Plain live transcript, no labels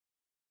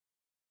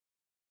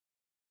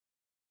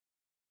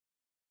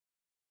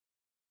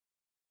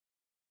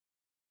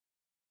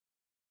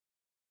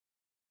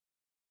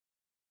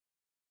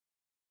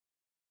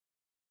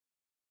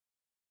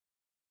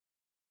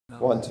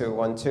1, 2,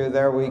 1, 2.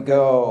 There we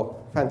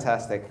go.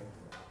 Fantastic.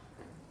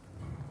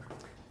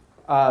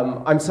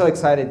 I'm so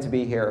excited to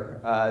be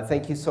here.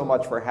 Thank you so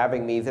much for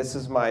having me. This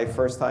is my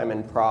first time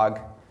in Prague,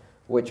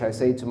 which I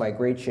say to my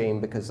great shame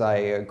because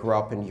I grew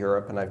up in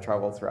Europe and I've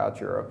traveled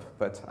throughout Europe,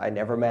 but I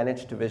never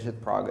managed to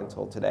visit Prague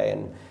until today,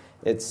 and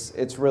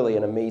it's really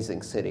an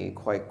amazing city,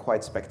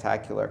 quite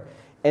spectacular.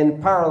 And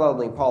Parallel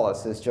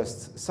Nepalus is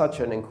just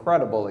such an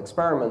incredible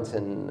experiment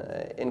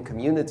in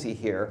community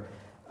here.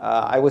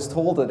 I was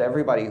told that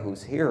everybody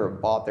who's here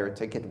bought their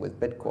ticket with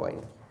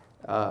Bitcoin,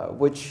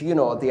 which, you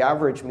know, the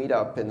average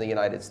meetup in the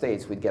United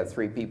States, we'd get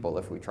 3 people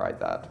if we tried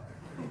that.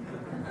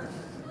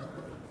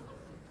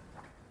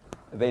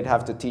 They'd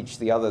have to teach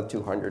the other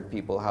 200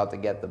 people how to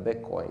get the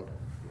Bitcoin.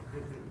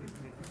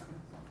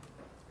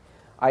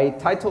 I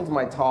titled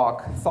my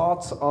talk,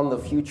 Thoughts on the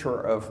Future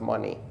of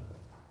Money.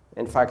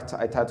 In fact,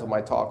 I titled my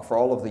talk for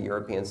all of the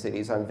European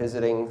cities I'm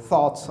visiting,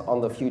 Thoughts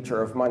on the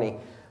Future of Money,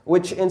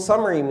 which in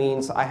summary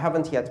means I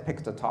haven't yet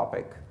picked a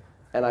topic,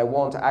 and I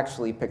won't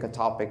actually pick a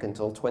topic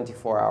until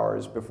 24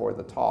 hours before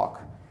the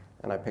talk,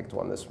 and I picked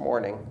one this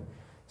morning.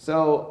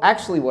 So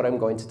actually what I'm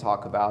going to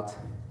talk about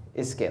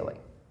is scaling.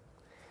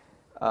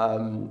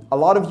 A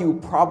lot of you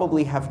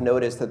probably have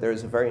noticed that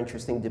there's a very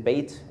interesting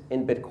debate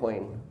in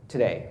Bitcoin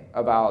today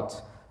about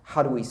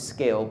how do we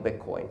scale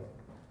Bitcoin.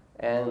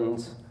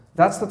 And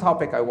that's the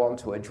topic I want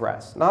to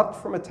address,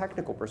 not from a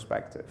technical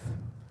perspective,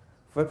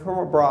 but from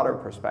a broader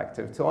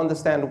perspective, to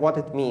understand what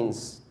it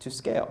means to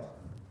scale.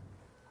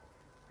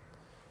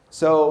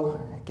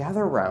 So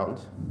gather around,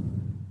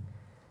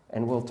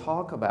 and we'll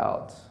talk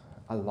about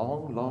a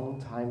long,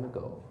 long time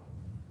ago.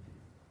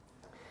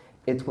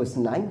 It was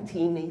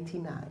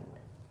 1989,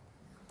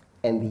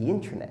 and the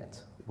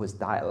internet was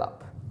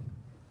dial-up.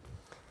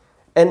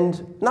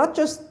 And not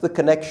just the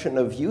connection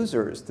of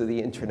users to the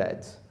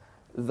internet,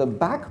 the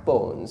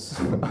backbones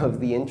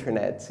of the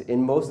internet,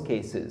 in most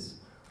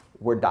cases,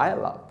 were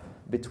dial-up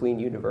between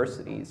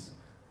universities,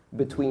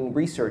 between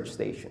research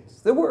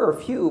stations. There were a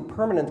few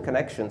permanent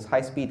connections,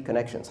 high-speed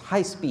connections.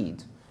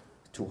 High-speed,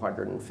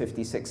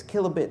 256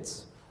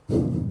 kilobits,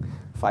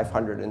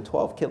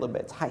 512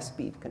 kilobits,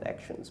 high-speed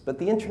connections. But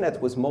the internet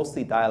was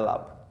mostly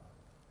dial-up.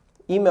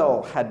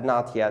 Email had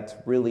not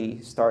yet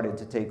really started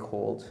to take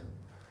hold,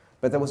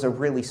 but there was a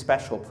really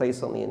special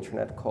place on the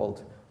internet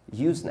called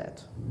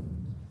Usenet.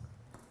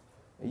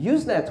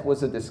 Usenet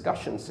was a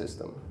discussion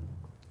system,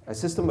 a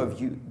system of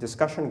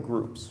discussion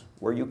groups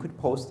where you could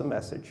post a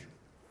message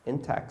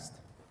in text,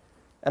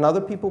 and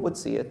other people would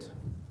see it,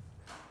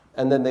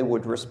 and then they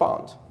would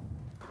respond.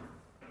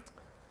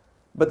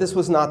 But this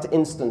was not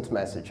instant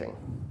messaging.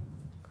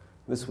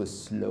 This was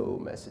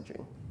slow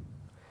messaging.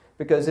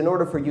 Because in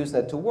order for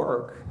Usenet to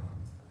work,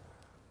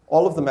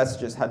 all of the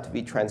messages had to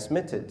be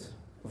transmitted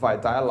via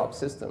a dial-up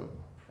system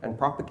and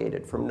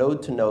propagated from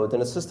node to node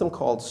in a system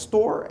called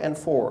store and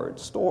forward,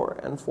 store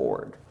and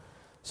forward.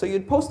 So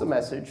you'd post a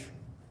message,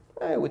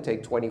 it would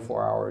take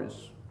 24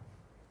 hours,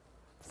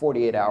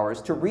 48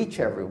 hours to reach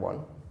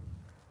everyone,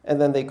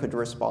 and then they could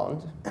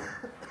respond,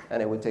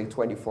 and it would take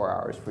 24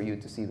 hours for you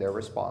to see their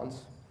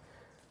response.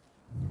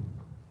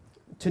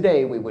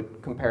 Today, we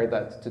would compare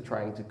that to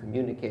trying to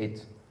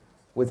communicate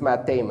with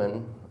Matt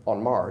Damon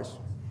on Mars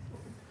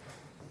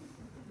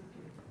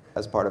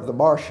as part of the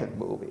Martian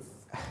movie.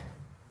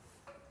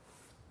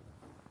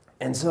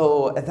 And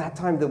so at that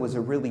time, there was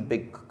a really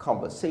big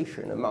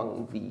conversation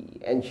among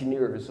the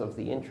engineers of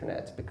the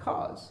internet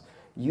because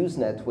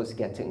Usenet was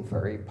getting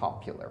very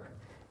popular,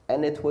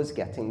 and it was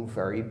getting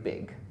very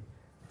big.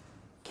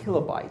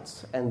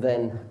 Kilobytes and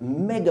then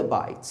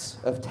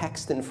megabytes of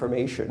text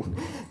information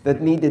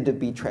that needed to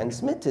be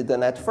transmitted.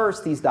 And at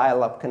first, these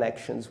dial-up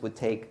connections would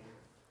take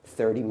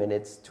 30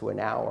 minutes to an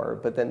hour,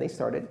 but then they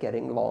started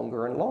getting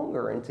longer and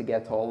longer, and to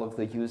get all of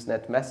the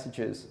Usenet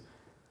messages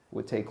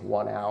would take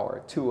 1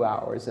 hour, 2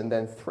 hours, and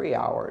then 3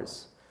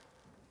 hours.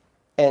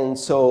 And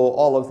so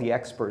all of the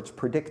experts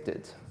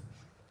predicted,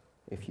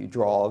 if you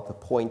draw the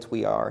point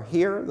we are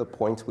here, the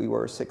point we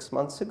were 6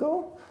 months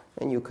ago,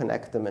 and you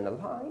connect them in a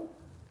line,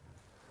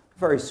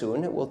 very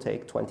soon it will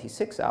take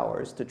 26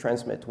 hours to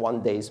transmit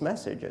 1 day's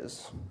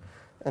messages.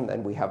 And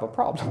then we have a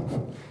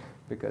problem,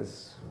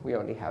 because we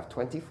only have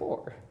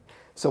 24.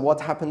 So what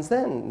happens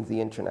then?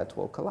 The internet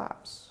will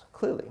collapse.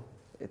 Clearly,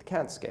 it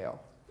can't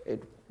scale.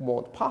 It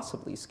won't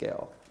possibly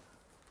scale.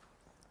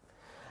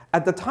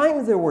 At the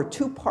time, there were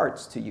 2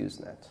 parts to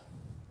Usenet.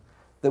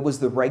 There was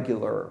the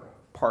regular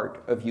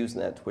part of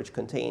Usenet, which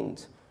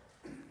contained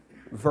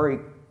very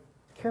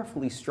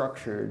carefully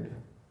structured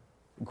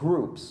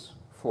groups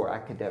for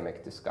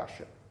academic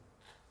discussion.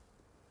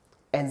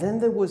 And then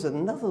there was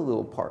another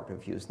little part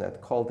of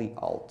Usenet called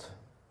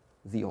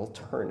the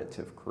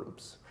alternative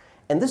groups.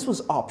 And this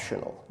was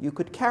optional. You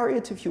could carry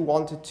it if you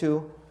wanted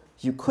to.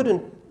 You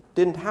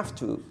didn't have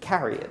to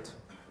carry it.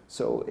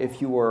 So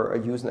if you were a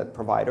Usenet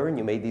provider and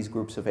you made these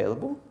groups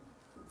available,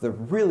 the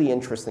really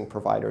interesting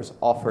providers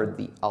offered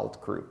the alt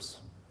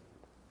groups.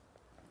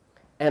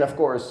 And of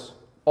course,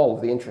 all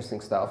of the interesting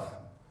stuff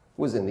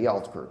was in the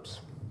alt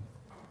groups.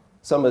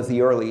 Some of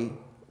the early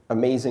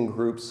amazing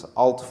groups,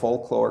 alt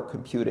folklore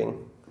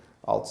computing,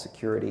 alt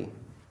security,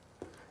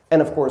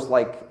 and of course,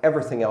 like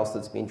everything else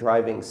that's been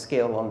driving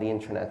scale on the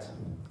internet,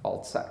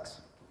 alt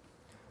sex.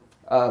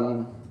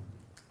 And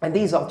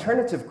these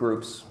alternative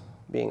groups,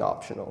 being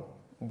optional,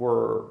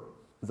 were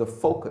the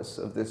focus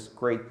of this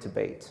great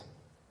debate.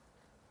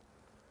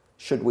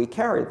 Should we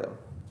carry them?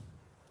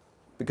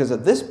 Because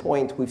at this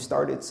point, we've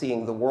started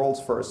seeing the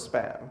world's first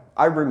spam.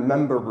 I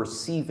remember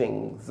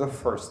receiving the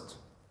first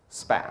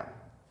spam.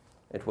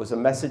 It was a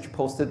message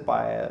posted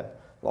by a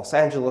Los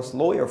Angeles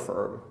lawyer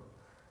firm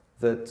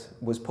that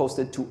was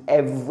posted to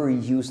every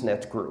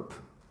Usenet group.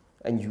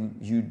 And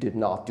you did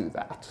not do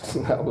that.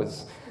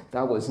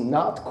 That was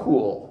not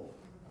cool.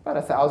 About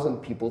 1,000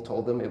 people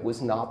told them it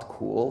was not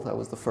cool. That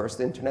was the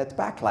first internet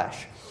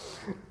backlash.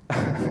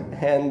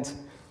 And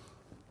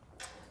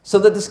so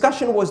the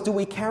discussion was, do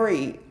we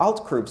carry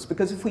alt groups?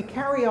 Because if we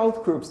carry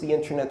alt groups, the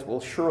internet will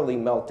surely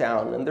melt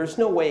down. And there's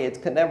no way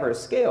it can ever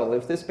scale.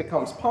 If this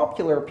becomes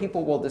popular,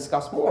 people will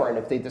discuss more. And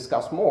if they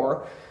discuss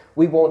more,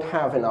 we won't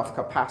have enough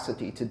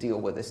capacity to deal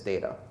with this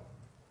data.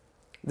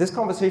 This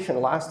conversation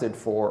lasted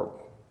for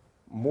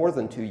more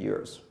than 2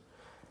 years.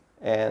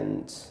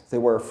 And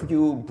there were a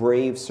few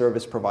brave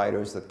service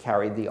providers that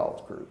carried the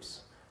alt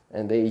groups.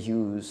 And they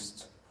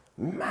used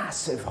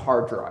massive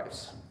hard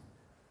drives,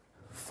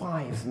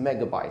 5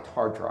 megabyte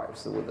hard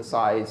drives that were the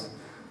size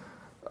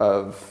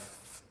of,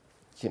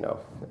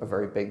 a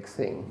very big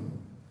thing.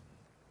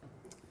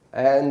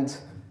 And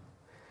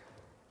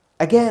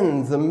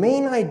again, the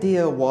main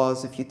idea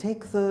was if you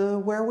take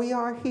where we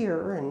are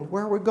here and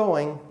where we're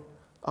going,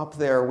 up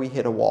there we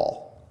hit a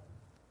wall.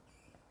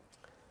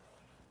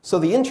 So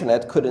the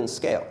internet couldn't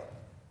scale.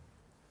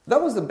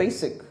 That was the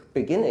basic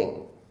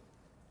beginning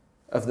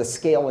of the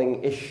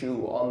scaling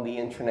issue on the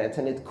internet,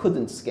 and it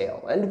couldn't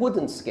scale and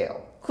wouldn't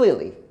scale,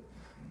 clearly.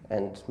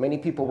 And many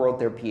people wrote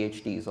their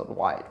PhDs on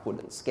why it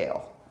wouldn't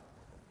scale.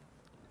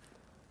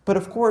 But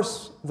of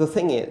course, the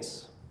thing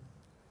is,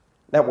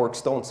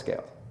 networks don't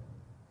scale.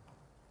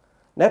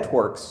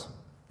 Networks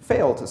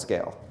fail to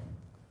scale.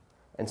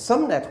 And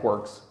some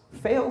networks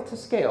fail to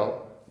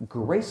scale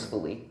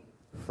gracefully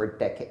for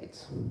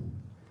decades.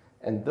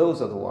 And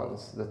those are the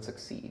ones that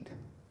succeed.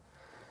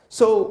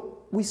 So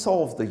we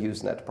solved the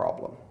Usenet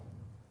problem.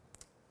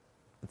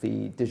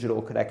 The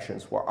digital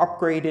connections were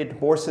upgraded,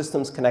 more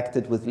systems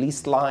connected with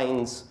leased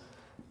lines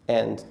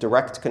and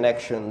direct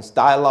connections.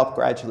 Dial-up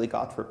gradually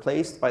got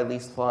replaced by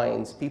leased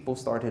lines. People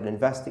started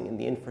investing in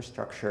the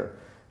infrastructure,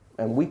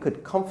 and we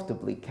could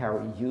comfortably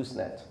carry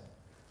Usenet.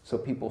 So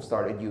people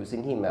started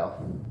using email.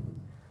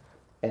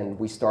 And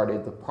we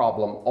started the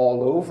problem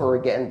all over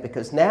again,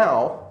 because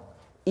now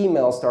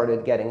email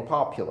started getting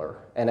popular.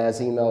 And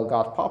as email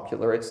got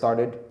popular, it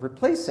started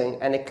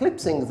replacing and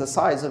eclipsing the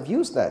size of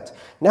Usenet.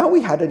 Now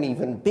we had an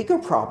even bigger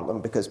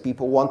problem because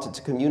people wanted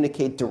to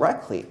communicate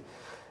directly.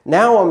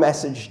 Now a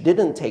message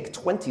didn't take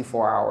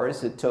 24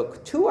 hours, it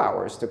took 2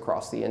 hours to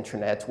cross the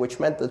internet, which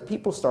meant that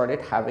people started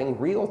having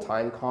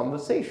real-time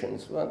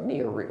conversations, well,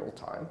 near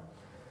real-time.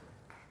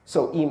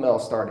 So email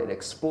started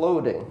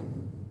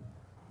exploding.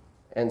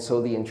 And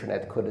so the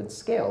internet couldn't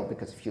scale,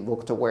 because if you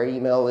look to where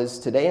email is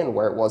today and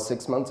where it was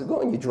 6 months ago,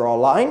 and you draw a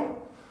line,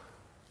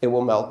 it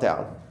will melt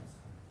down.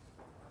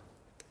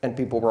 And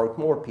people wrote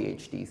more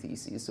PhD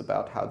theses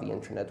about how the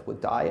internet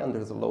would die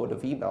under the load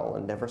of email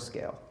and never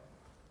scale.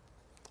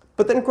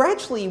 But then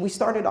gradually, we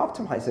started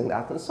optimizing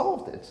that and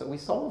solved it. So we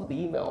solved the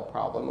email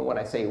problem. And when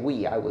I say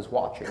we, I was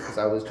watching, because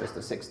I was just a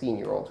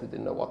 16-year-old who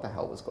didn't know what the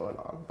hell was going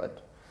on.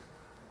 But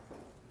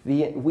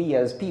we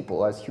as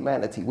people, as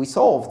humanity, we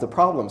solved the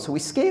problem. So we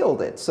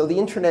scaled it. So the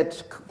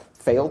internet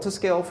failed to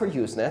scale for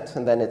Usenet,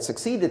 and then it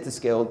succeeded to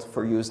scale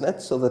for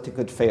Usenet so that it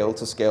could fail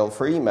to scale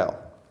for email.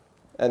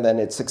 And then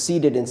it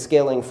succeeded in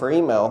scaling for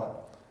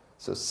email.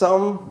 So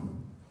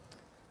some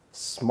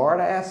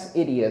smart-ass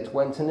idiot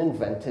went and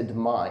invented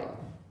MIME,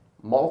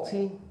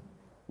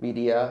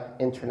 multimedia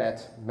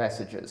internet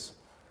messages,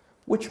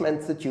 which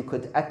meant that you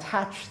could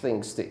attach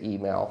things to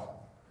email.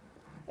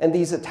 And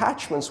these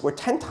attachments were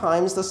 10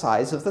 times the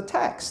size of the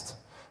text,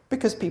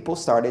 because people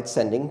started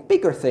sending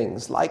bigger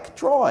things like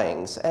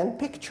drawings and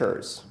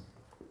pictures.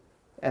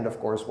 And of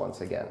course, once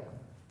again,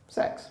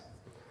 sex.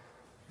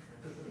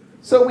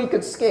 So we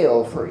could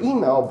scale for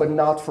email, but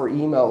not for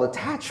email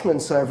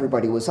attachments, so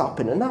everybody was up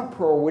in an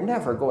uproar. We're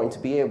never going to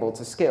be able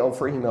to scale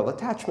for email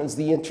attachments.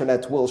 The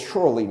internet will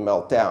surely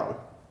melt down.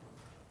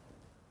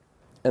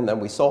 And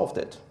then we solved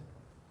it,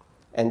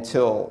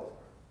 until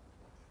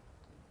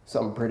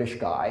some British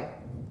guy,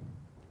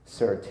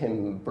 Sir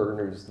Tim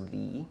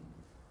Berners-Lee,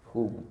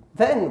 who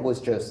then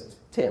was just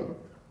Tim,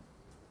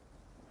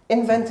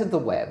 invented the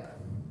web.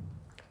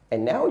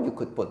 And now you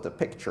could put the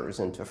pictures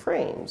into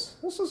frames.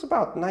 This was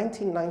about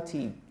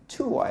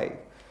 1992. I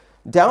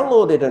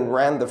downloaded and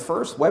ran the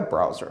first web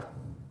browser,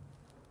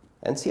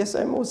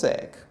 NCSA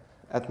Mosaic,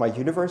 at my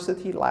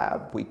university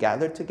lab. We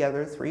gathered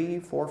together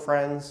 3-4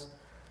 friends.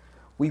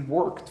 We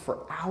worked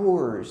for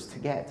hours to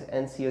get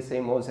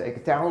NCSA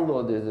Mosaic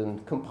downloaded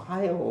and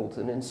compiled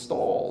and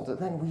installed. And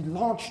then we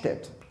launched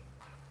it.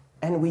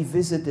 And we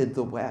visited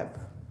the web.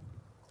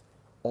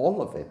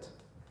 All of it.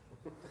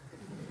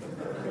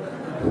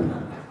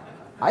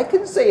 I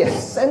can say a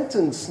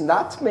sentence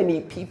not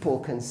many people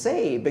can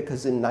say,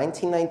 because in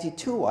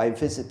 1992 I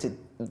visited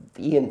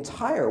the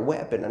entire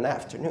web in an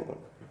afternoon.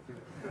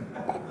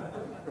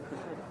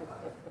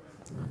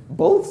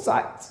 Both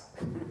sites.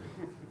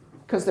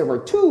 Because there were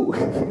two.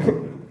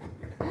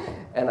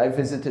 And I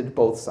visited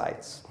both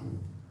sites.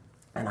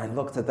 And I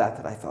looked at that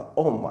and I thought,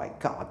 oh my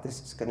God,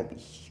 this is going to be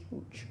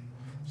huge.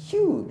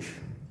 Huge.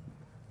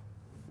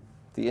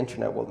 The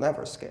internet will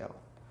never scale.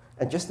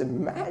 And just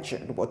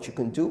imagine what you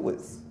can do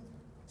with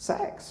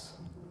sex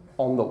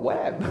on the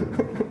web.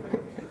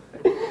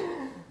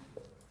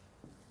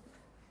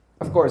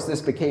 Of course,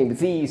 this became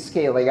the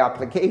scaling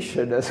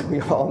application, as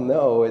we all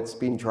know. It's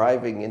been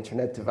driving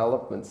internet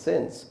development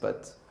since,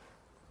 but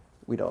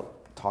we don't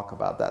talk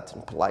about that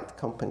in polite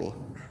company.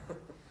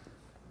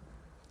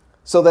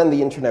 So then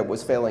the internet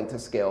was failing to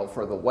scale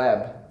for the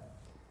web.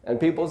 And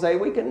people say,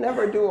 we can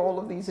never do all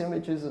of these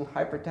images and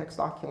hypertext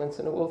documents,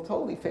 and it will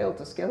totally fail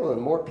to scale.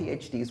 And more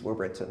PhDs were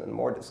written and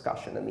more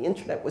discussion, and the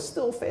internet was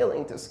still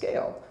failing to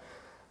scale.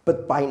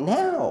 But by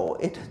now,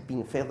 it had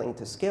been failing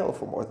to scale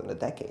for more than a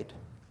decade.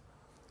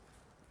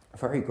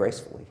 Very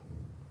gracefully,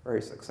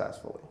 very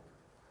successfully.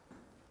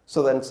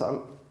 So then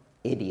some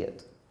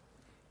idiot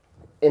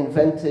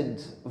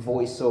invented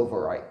voice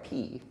over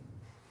IP.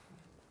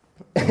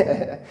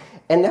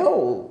 And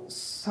now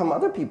some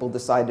other people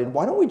decided,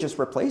 why don't we just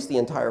replace the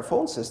entire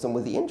phone system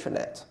with the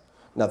internet?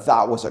 Now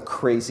that was a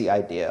crazy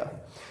idea.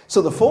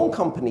 So the phone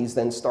companies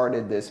then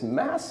started this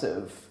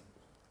massive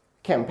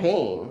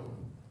campaign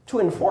to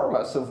inform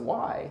us of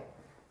why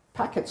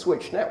packet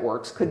switch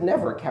networks could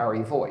never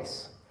carry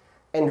voice.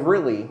 And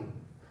really,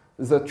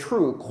 the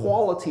true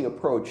quality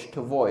approach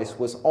to voice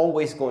was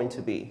always going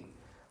to be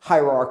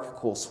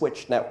hierarchical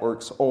switch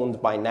networks owned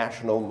by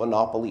national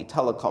monopoly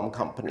telecom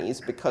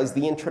companies, because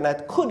the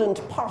internet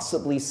couldn't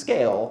possibly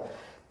scale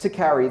to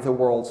carry the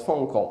world's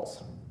phone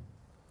calls.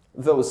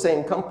 Those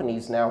same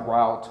companies now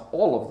route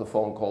all of the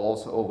phone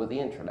calls over the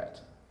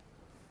internet.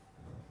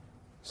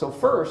 So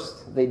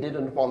first, they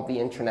didn't want the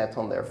internet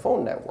on their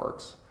phone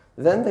networks.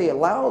 Then they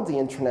allowed the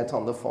internet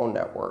on the phone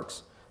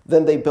networks.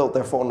 Then they built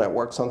their phone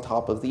networks on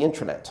top of the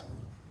internet.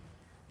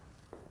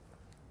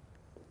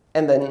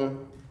 And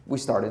then we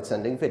started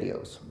sending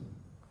videos.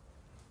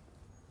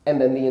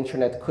 And then the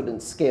internet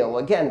couldn't scale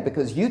again,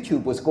 because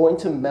YouTube was going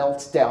to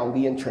melt down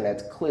the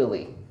internet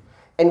clearly.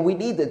 And we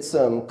needed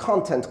some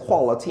content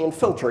quality and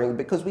filtering,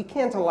 because we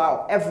can't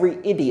allow every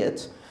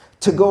idiot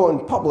to go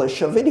and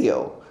publish a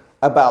video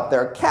about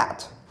their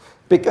cat,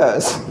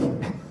 because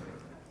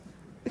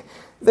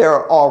there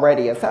are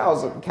already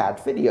 1,000 cat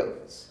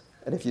videos.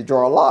 And if you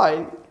draw a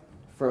line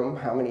from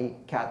how many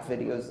cat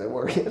videos there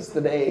were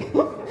yesterday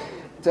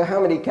to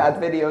how many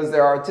cat videos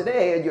there are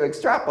today, and you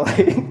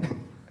extrapolate,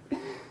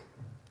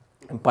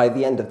 by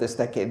the end of this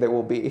decade, there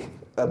will be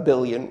 1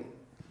 billion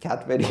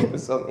cat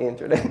videos on the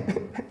internet,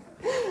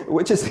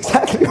 which is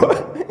exactly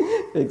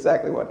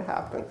what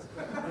happens.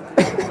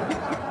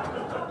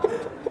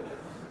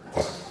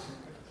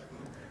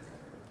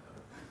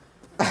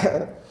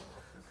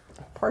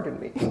 Pardon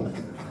me.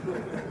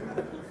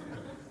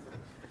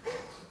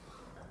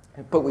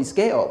 But we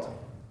scaled.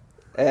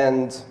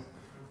 And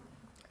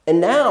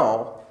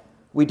now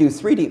we do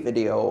 3D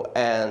video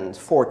and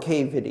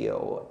 4K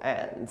video,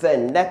 and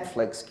then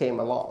Netflix came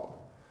along.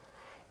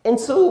 And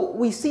so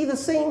we see the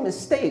same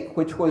mistake,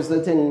 which was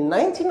that in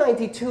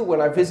 1992,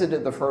 when I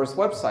visited the first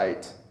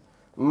website,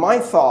 my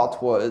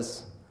thought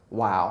was,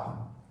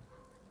 wow,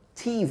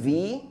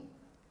 TV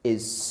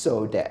is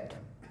so dead.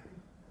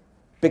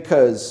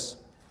 Because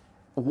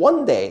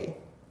one day,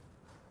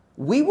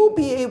 we will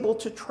be able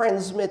to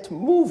transmit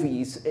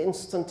movies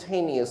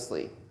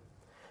instantaneously.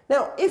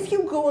 Now, if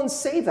you go and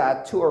say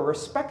that to a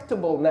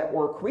respectable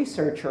network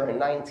researcher in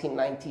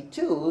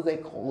 1992, they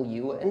call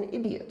you an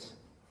idiot.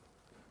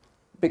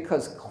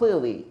 Because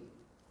clearly,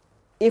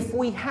 if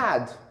we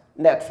had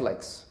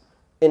Netflix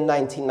in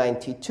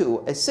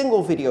 1992, a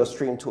single video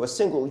stream to a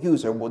single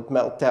user would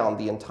melt down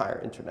the entire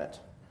internet.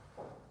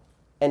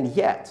 And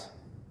yet,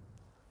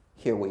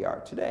 here we are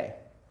today.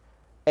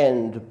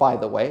 And by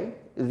the way,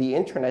 the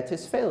internet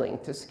is failing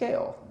to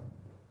scale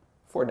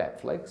for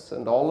Netflix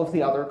and all of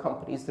the other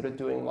companies that are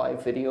doing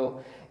live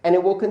video, and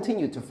it will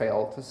continue to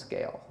fail to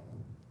scale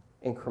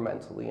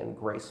incrementally and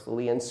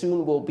gracefully, and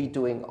soon we'll be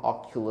doing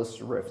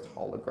Oculus Rift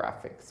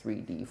holographic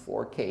 3D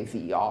 4K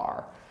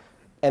VR,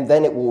 and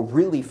then it will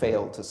really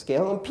fail to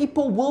scale, and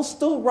people will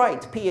still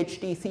write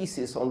PhD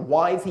theses on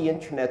why the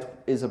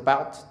internet is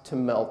about to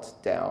melt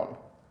down.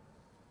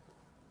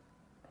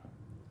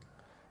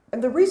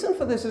 And the reason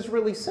for this is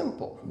really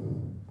simple.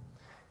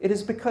 It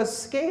is because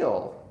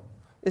scale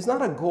is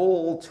not a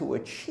goal to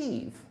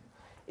achieve.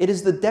 It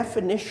is the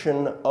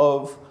definition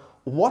of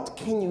what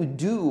can you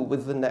do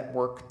with the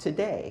network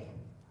today.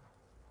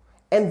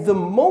 And the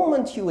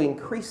moment you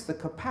increase the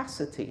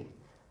capacity,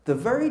 the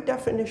very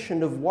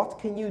definition of what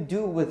can you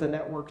do with the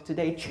network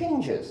today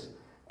changes.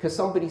 Because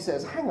somebody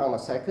says, hang on a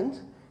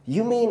second,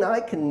 you mean I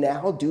can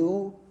now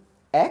do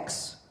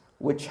X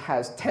which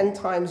has 10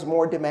 times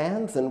more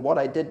demand than what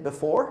I did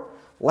before.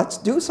 Let's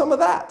do some of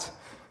that.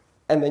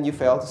 And then you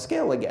fail to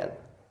scale again.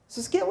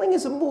 So scaling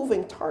is a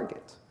moving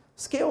target.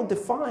 Scale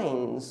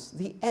defines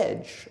the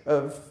edge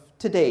of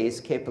today's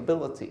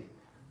capability.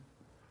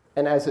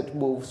 And as it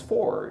moves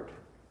forward,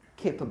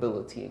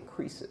 capability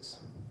increases.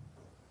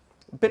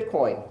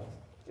 Bitcoin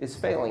is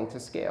failing to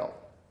scale.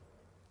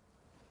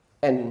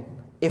 And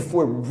if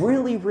we're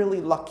really,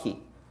 really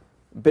lucky,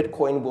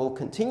 Bitcoin will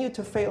continue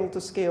to fail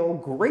to scale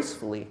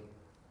gracefully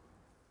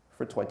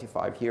for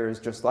 25 years,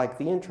 just like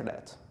the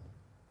internet.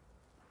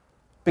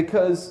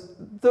 Because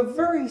the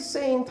very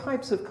same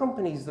types of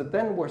companies that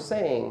then were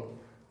saying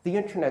the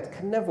internet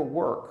can never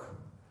work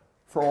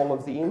for all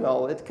of the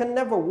email, it can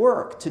never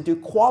work to do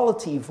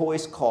quality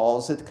voice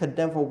calls, it could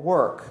never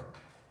work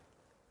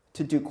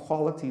to do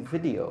quality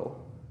video.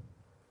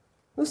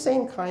 The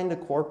same kind of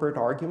corporate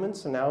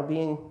arguments are now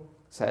being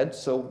said,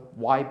 so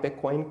why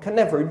Bitcoin can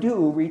never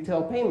do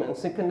retail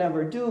payments, it can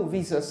never do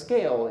Visa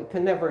scale, it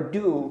can never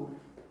do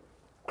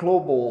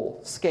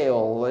global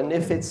scale, and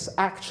if it's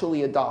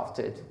actually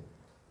adopted,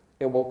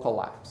 it will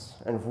collapse.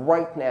 And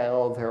right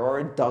now, there are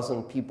a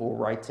dozen people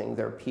writing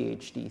their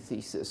PhD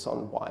thesis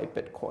on why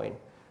Bitcoin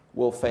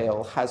will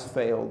fail, has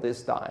failed,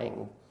 is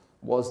dying,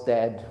 was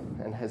dead,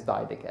 and has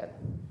died again.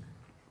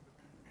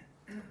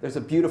 There's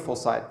a beautiful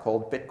site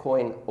called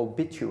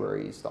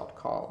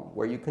bitcoinobituaries.com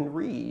where you can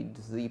read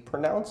the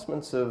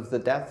pronouncements of the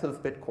death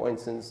of Bitcoin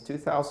since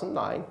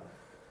 2009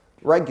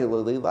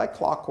 regularly, like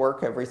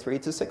clockwork, every 3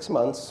 to 6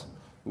 months.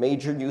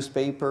 Major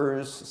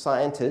newspapers,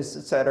 scientists,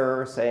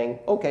 etc., saying,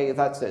 okay,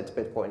 that's it,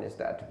 Bitcoin is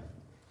dead.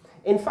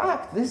 In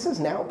fact, this has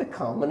now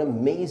become an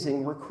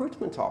amazing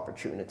recruitment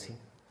opportunity.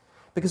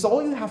 Because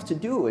all you have to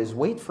do is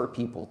wait for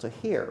people to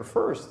hear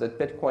first that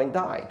Bitcoin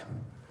died.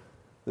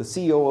 The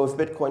CEO of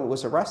Bitcoin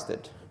was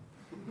arrested.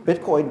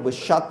 Bitcoin was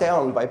shut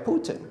down by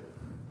Putin.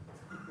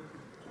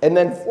 And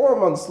then 4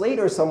 months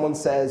later, someone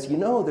says, you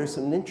know, there's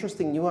some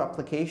interesting new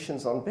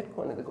applications on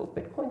Bitcoin. And they go,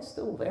 Bitcoin's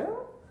still there?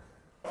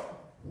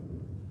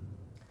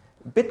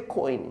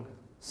 Bitcoin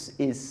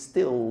is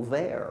still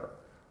there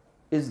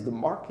is the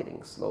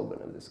marketing slogan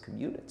of this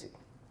community.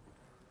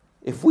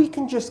 If we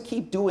can just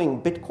keep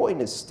doing Bitcoin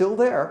is still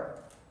there,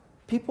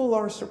 people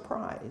are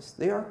surprised.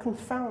 They are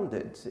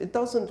confounded. It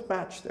doesn't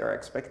match their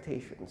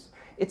expectations.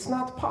 It's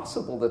not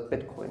possible that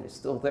Bitcoin is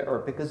still there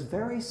because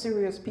very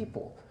serious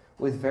people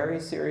with very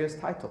serious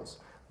titles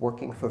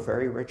working for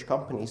very rich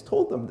companies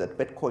told them that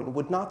Bitcoin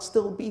would not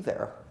still be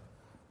there.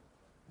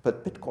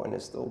 But Bitcoin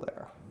is still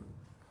there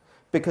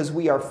because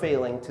we are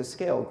failing to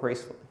scale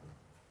gracefully.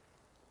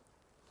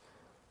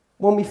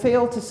 When we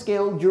fail to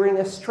scale during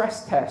a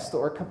stress test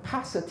or a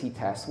capacity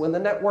test, when the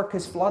network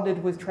is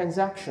flooded with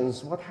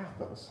transactions, what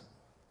happens?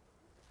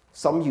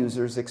 Some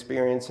users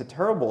experience a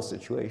terrible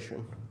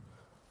situation.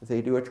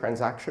 They do a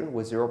transaction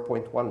with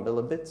 0.1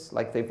 millibits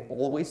like they've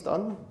always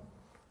done,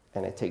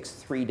 and it takes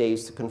 3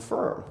 days to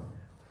confirm.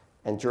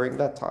 And during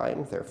that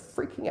time, they're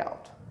freaking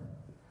out,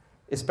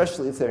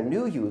 especially if they're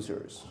new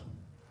users,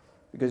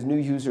 because new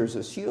users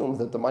assume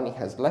that the money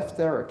has left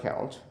their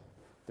account.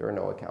 There are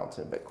no accounts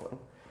in Bitcoin,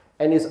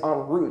 and is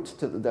en route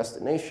to the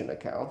destination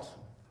account.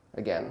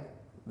 Again,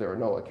 there are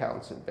no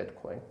accounts in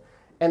Bitcoin,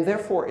 and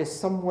therefore is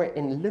somewhere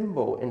in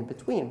limbo in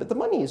between. But the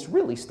money is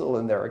really still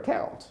in their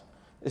account.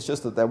 It's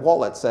just that their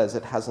wallet says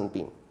it hasn't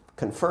been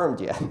confirmed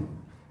yet,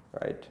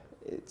 right?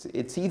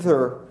 It's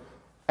either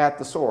at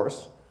the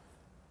source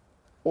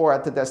or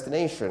at the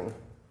destination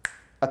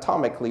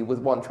atomically with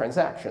one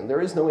transaction.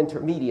 There is no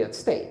intermediate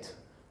state.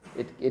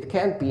 It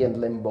can't be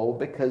in limbo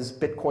because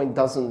Bitcoin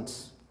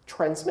doesn't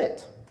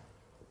transmit.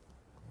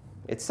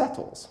 It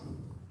settles.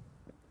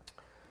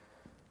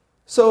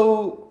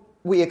 So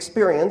we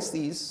experience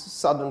these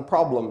sudden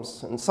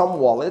problems, and some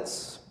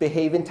wallets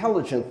behave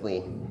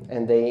intelligently,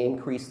 and they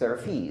increase their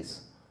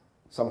fees,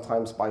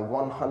 sometimes by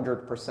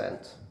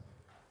 100%.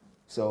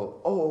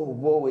 So, oh,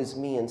 woe is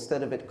me,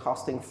 instead of it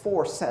costing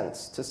 4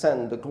 cents to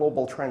send a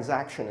global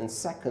transaction in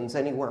seconds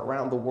anywhere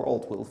around the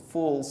world with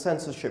full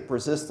censorship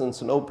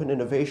resistance and open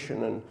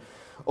innovation and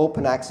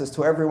open access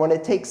to everyone,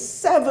 it takes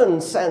 7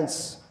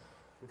 cents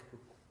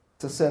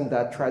to send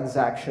that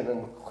transaction.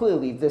 And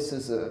clearly this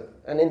is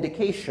an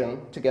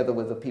indication, together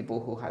with the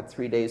people who had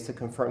 3 days to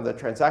confirm the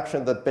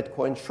transaction, that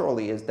Bitcoin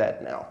surely is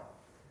dead now.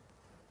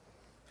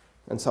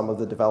 And some of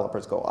the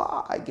developers go,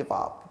 I give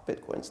up,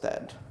 Bitcoin's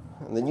dead.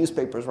 And the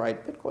newspapers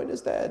write, Bitcoin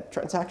is dead,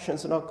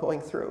 transactions are not going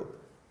through.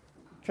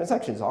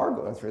 Transactions are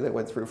going through, they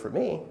went through for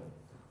me.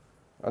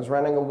 I was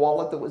running a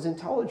wallet that was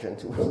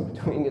intelligent, it was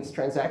doing its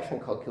transaction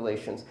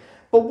calculations.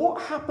 But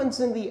what happens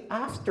in the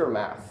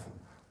aftermath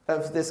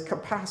of this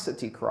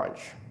capacity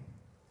crunch?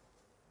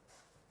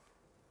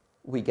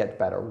 We get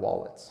better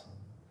wallets.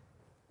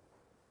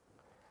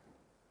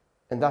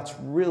 And that's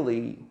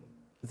really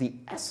the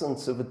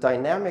essence of a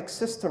dynamic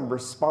system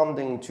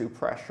responding to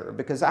pressure.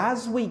 Because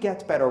as we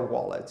get better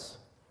wallets,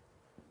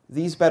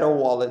 these better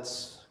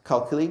wallets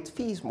calculate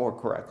fees more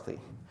correctly.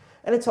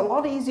 And it's a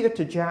lot easier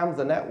to jam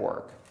the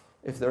network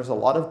if there's a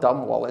lot of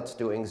dumb wallets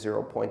doing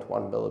 0.1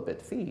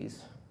 millibit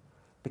fees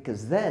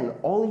Because then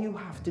all you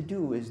have to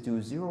do is do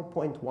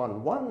 0.11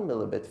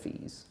 millibit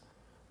fees,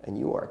 and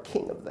you are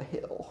king of the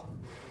hill,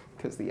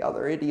 because the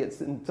other idiots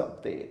didn't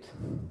update.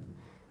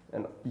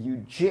 And you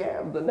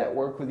jam the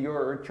network with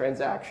your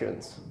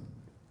transactions.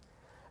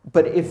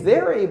 But if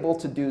they're able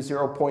to do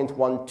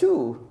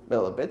 0.12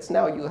 millibits,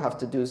 now you have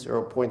to do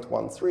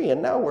 0.13,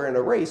 and now we're in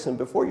a race, and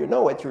before you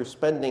know it, you're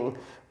spending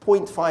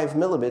 0.5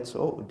 millibits,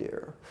 oh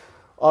dear,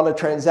 on a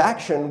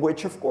transaction,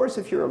 which, of course,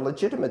 if you're a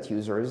legitimate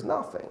user, is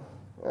nothing.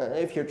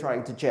 If you're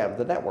trying to jam,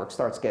 the network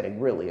starts getting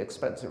really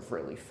expensive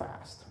really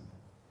fast.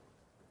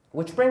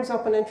 Which brings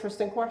up an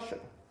interesting question.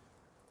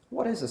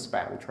 What is a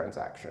spam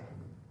transaction?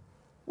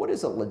 What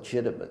is a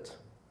legitimate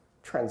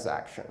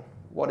transaction?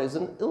 What is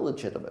an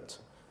illegitimate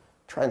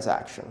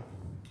transaction?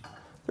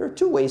 There are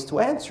two ways to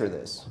answer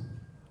this.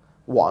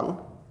 One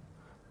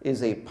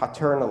is a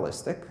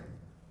paternalistic,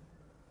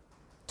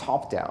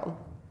 top-down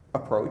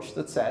approach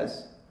that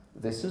says,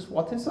 this is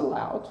what is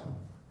allowed,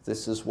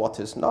 this is what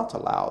is not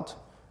allowed,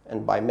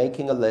 and by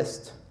making a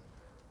list,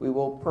 we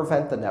will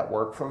prevent the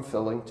network from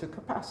filling to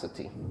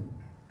capacity.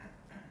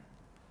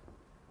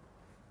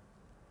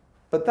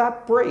 But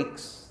that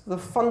breaks the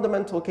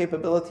fundamental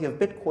capability of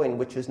Bitcoin,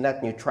 which is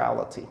net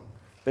neutrality.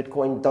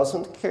 Bitcoin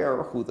doesn't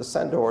care who the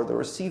sender or the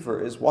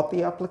receiver is, what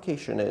the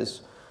application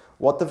is,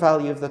 what the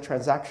value of the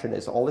transaction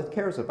is. All it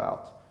cares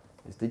about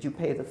is, did you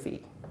pay the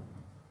fee?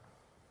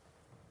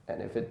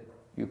 And if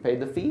you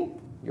paid the fee,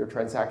 your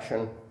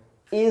transaction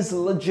is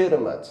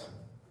legitimate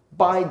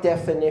by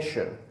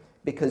definition,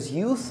 because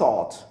you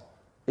thought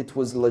it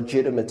was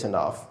legitimate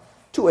enough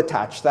to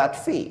attach that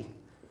fee.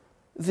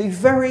 The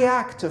very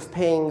act of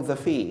paying the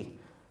fee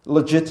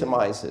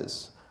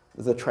legitimizes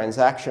the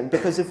transaction,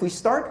 because if we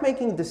start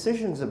making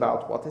decisions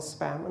about what is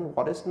spam and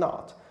what is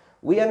not,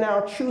 we are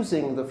now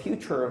choosing the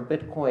future of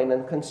Bitcoin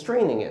and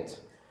constraining it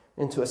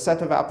into a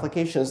set of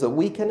applications that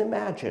we can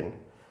imagine.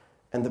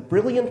 And the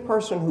brilliant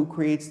person who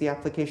creates the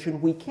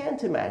application we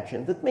can't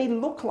imagine, that may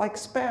look like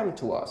spam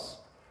to us,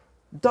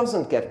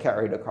 doesn't get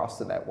carried across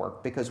the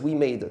network because we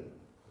made a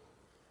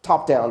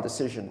top-down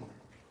decision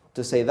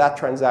to say that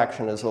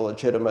transaction is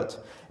illegitimate.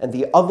 And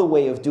the other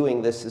way of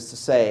doing this is to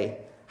say,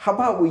 how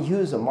about we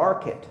use a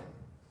market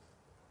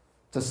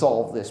to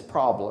solve this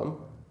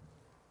problem?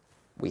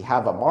 We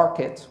have a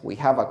market, we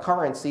have a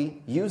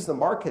currency, use the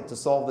market to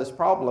solve this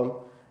problem,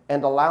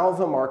 and allow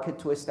the market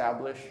to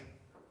establish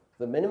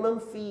the minimum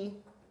fee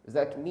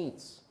that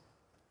meets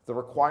the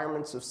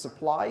requirements of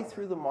supply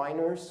through the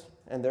miners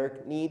and their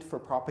need for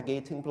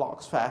propagating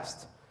blocks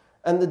fast,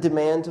 and the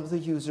demand of the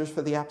users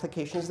for the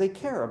applications they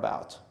care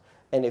about.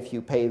 And if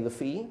you pay the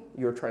fee,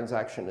 your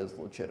transaction is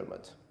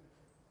legitimate.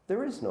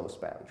 There is no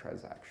spam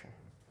transaction.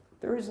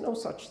 There is no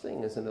such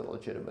thing as an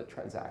illegitimate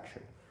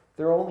transaction.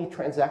 There are only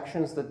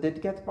transactions that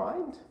did get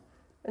mined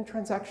and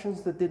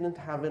transactions that didn't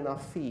have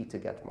enough fee to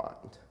get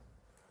mined.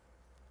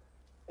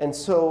 And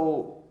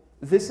so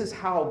this is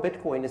how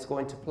Bitcoin is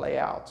going to play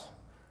out.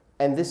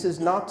 And this is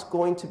not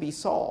going to be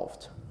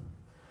solved.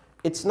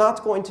 It's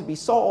not going to be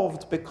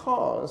solved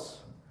because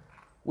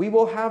we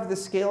will have the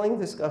scaling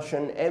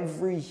discussion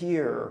every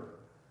year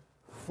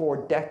for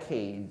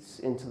decades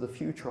into the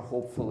future,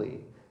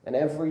 hopefully. And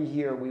every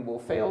year we will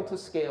fail to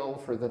scale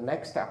for the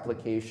next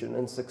application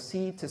and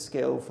succeed to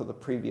scale for the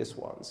previous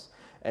ones.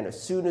 And as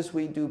soon as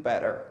we do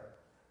better,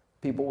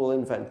 people will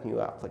invent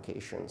new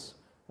applications,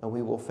 and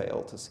we will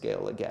fail to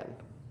scale again.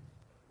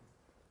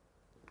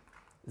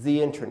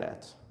 The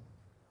internet,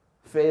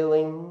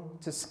 failing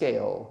to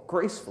scale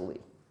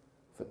gracefully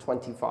for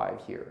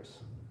 25 years.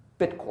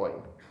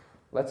 Bitcoin,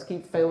 let's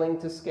keep failing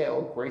to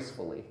scale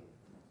gracefully.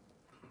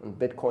 And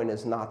Bitcoin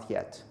is not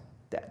yet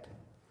dead.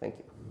 Thank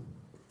you.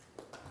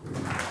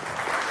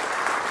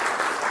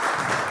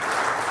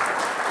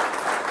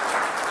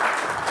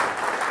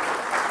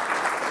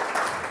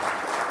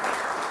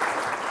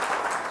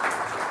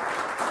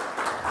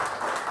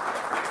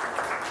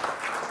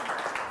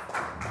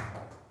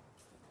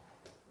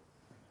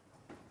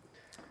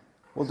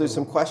 We'll do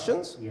some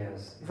questions?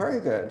 Yes.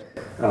 Very good.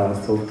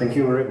 So thank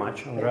you very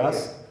much,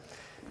 Andreas.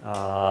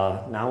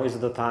 Now is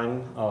the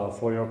time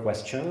for your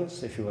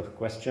questions. If you have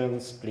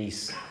questions,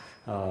 please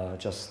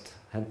just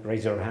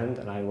raise your hand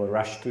and I will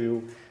rush to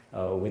you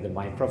with a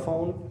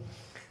microphone.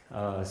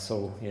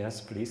 So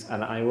yes, please.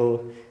 And I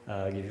will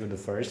give you the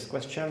first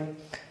question.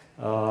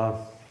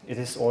 It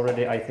is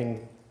already, I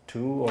think,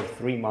 2 or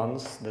 3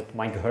 months that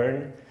Mike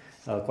Hearn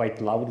quite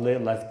loudly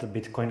left the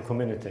Bitcoin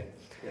community.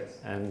 Yes.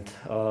 And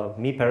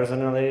me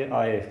personally,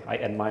 I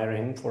admire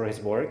him for his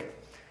work.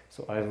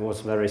 So I was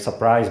very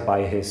surprised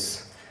by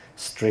his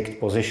strict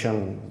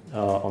position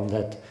on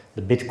that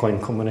the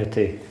Bitcoin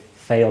community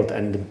failed,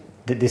 and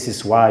this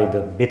is why the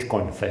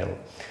Bitcoin failed.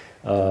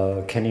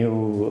 Can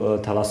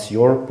you tell us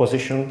your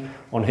position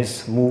on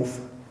his move?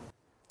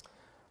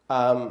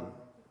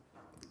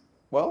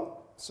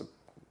 Well,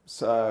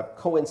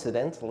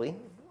 coincidentally,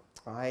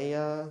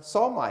 I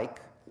saw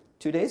Mike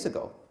 2 days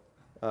ago.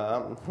 I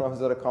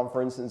was at a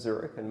conference in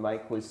Zurich, and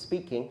Mike was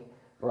speaking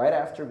right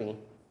after me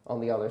on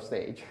the other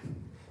stage.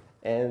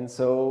 And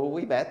so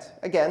we met.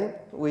 Again,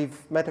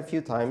 we've met a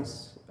few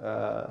times.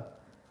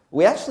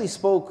 We actually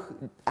spoke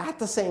at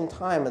the same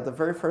time at the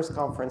very first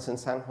conference in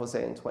San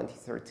Jose in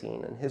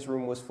 2013, and his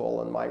room was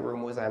full and my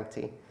room was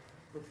empty.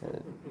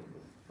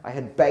 I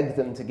had begged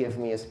them to give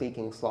me a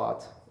speaking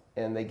slot,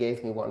 and they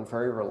gave me one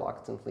very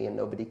reluctantly, and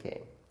nobody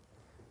came.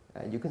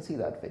 And you can see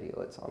that video,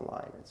 it's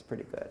online, it's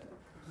pretty good.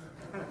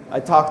 I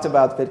talked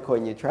about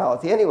Bitcoin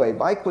neutrality. Anyway,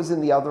 Mike was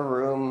in the other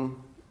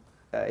room,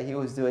 he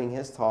was doing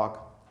his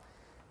talk.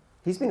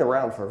 He's been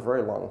around for a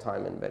very long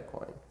time in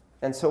Bitcoin.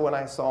 And so when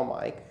I saw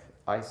Mike,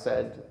 I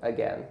said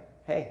again,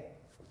 hey,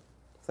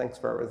 thanks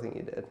for everything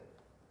you did.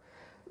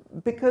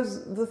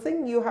 Because the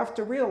thing you have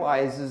to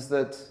realize is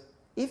that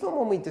even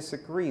when we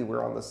disagree,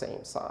 we're on the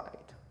same side.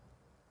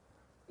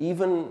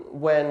 Even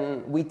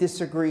when we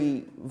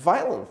disagree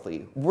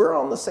violently, we're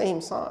on the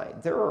same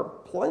side. There are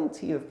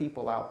plenty of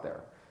people out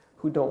there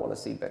who don't want to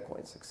see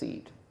Bitcoin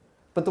succeed.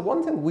 But the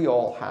one thing we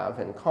all have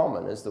in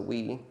common is that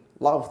we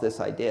love this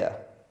idea.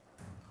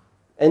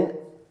 And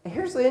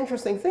here's the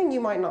interesting thing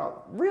you might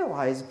not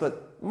realize,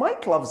 but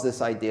Mike loves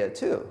this idea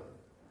too.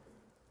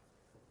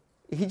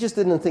 He just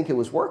didn't think it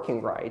was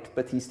working right,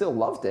 but he still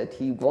loved it.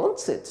 He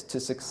wants it to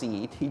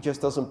succeed. He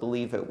just doesn't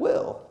believe it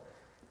will.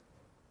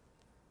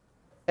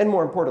 And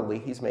more importantly,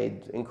 he's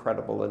made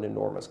incredible and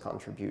enormous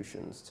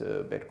contributions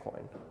to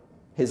Bitcoin.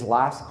 His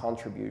last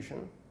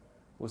contribution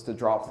was to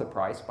drop the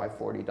price by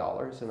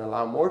 $40 and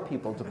allow more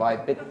people to buy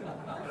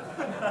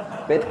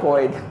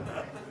Bitcoin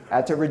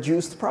at a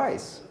reduced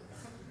price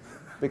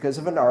because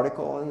of an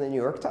article in the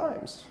New York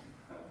Times.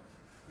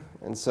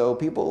 And so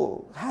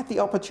people had the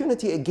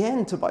opportunity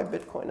again to buy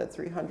Bitcoin at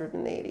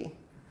 380.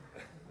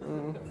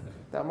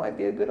 That might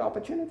be a good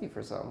opportunity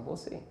for some, we'll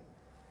see.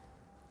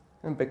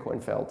 And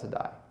Bitcoin failed to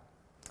die.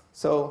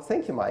 So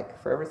thank you, Mike,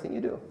 for everything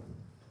you do.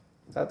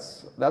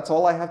 That's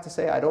all I have to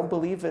say. I don't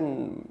believe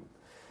in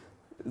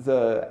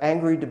the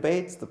angry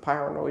debates, the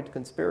paranoid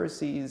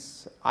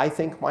conspiracies. I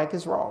think Mike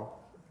is wrong.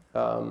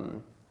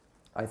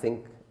 I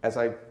think,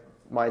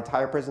 my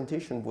entire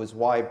presentation was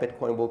why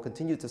Bitcoin will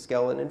continue to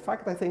scale. And in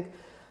fact, I think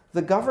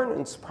the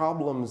governance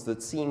problems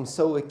that seem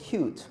so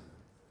acute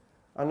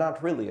are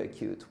not really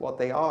acute. What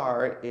they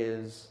are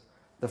is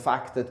the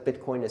fact that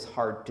Bitcoin is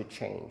hard to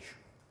change.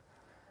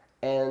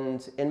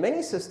 And in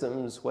many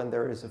systems, when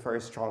there is a very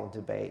strong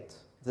debate,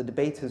 the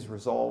debate is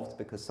resolved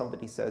because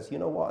somebody says, you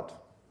know what,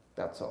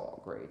 that's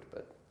all great,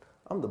 but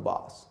I'm the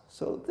boss.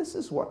 So this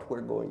is what we're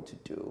going to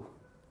do.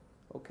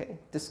 Okay,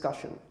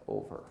 discussion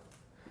over.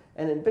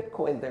 And in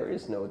Bitcoin, there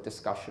is no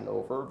discussion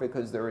over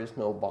because there is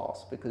no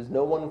boss, because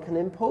no one can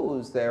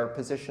impose their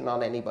position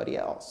on anybody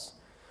else.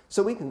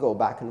 So we can go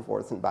back and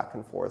forth and back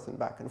and forth and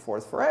back and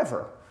forth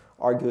forever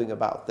arguing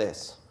about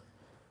this.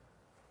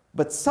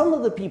 But some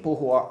of the people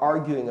who are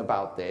arguing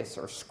about this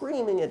are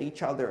screaming at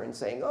each other and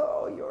saying,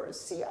 oh, you're a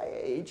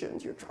CIA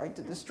agent, you're trying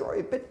to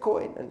destroy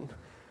Bitcoin, and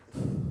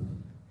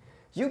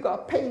you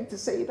got paid to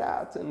say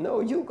that, and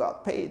no, you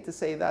got paid to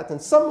say that. And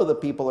some of the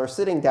people are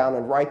sitting down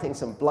and writing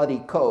some bloody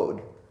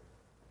code,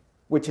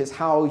 which is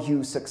how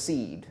you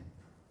succeed.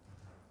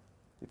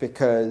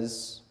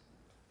 Because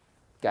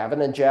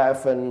Gavin and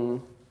Jeff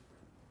and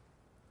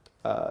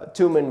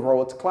Tuman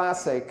wrote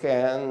Classic,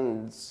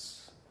 and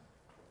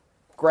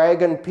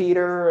Greg and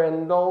Peter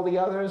and all the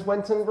others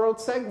went and wrote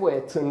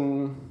SegWit.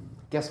 And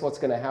guess what's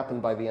going to happen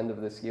by the end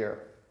of this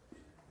year?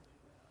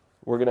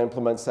 We're going to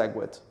implement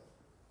SegWit.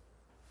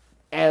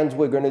 And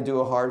we're going to do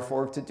a hard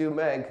fork to do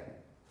Meg.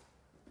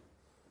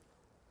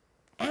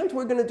 And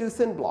we're going to do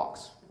thin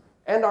blocks.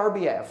 And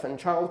RBF, and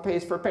child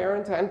pays for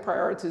parent, and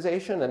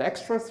prioritization, and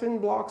extra thin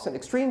blocks, and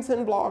extreme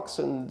thin blocks,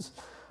 and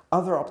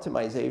other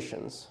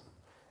optimizations.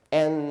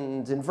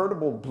 And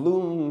invertible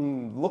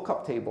Bloom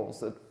lookup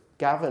tables that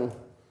Gavin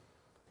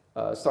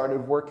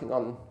started working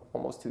on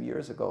almost 2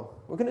 years ago.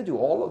 We're going to do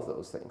all of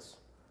those things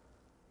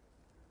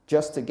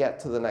just to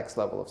get to the next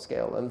level of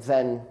scale. And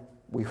then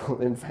we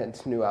will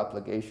invent new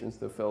applications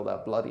to fill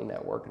that bloody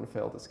network and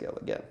fail to scale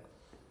again.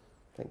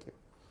 Thank you.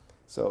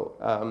 So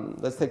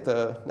let's take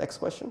the next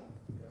question.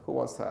 Who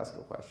wants to ask a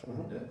question?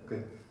 Yeah,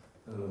 okay.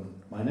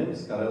 My name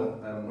is Karel.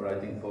 I'm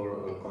writing for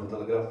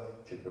Cointelegraph,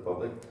 Czech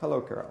Republic.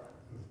 Hello, Karel.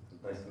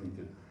 Nice to meet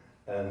you.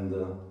 And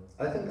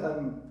I think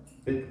I'm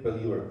a big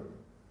believer,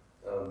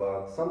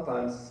 but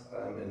sometimes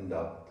I'm in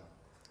doubt.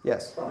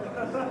 Yes. And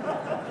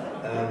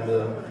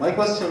my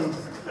question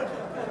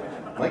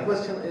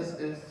is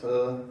if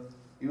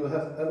you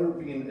have ever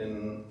been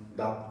in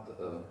doubt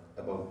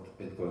about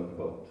Bitcoin,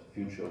 about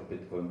future of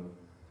Bitcoin.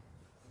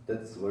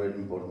 That's very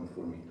important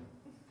for me.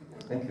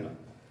 Thank you.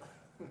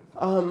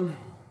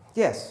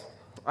 Yes,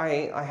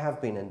 I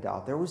have been in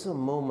doubt. There was a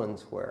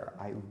moment where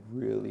I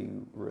really,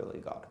 really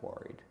got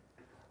worried.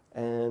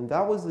 And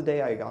that was the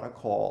day I got a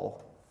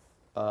call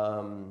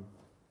from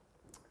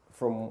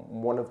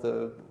one of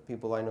the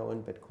people I know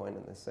in Bitcoin,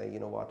 and they say, you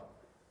know what,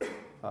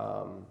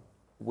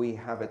 we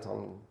have it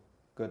on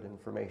good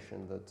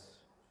information that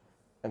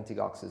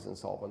MTGOX is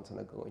insolvent and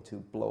are going to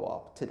blow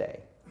up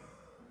today.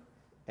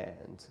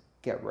 And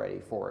get ready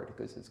for it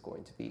because it's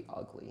going to be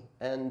ugly.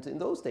 And in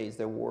those days,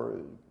 there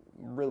were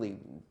really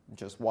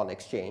just one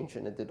exchange,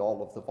 and it did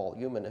all of the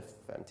volume, and if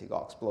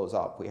MTGOX blows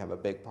up, we have a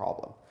big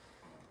problem.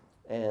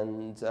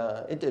 And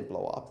it did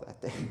blow up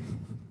that day.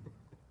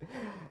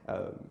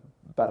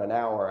 About an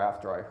hour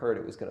after I heard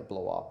it was going to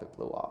blow up, it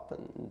blew up.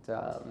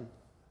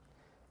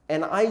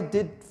 And I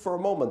did, for a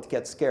moment,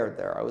 get scared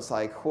there. I was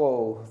like,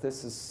 whoa,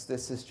 this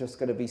is just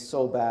going to be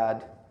so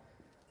bad.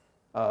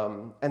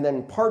 And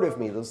then part of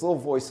me, this little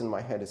voice in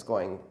my head is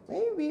going,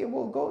 maybe it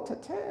will go to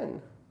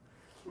 10.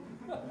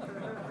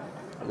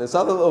 And this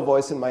other little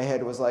voice in my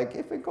head was like,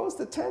 if it goes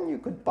to 10, you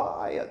could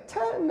buy a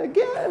 10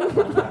 again.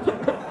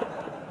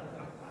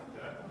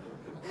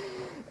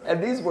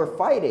 And these were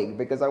fighting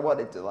because I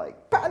wanted to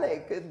like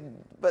panic,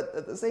 but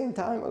at the same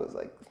time I was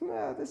like,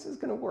 nah, this is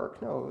going to work.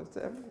 No,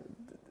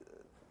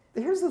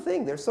 here's the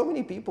thing. There's so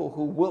many people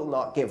who will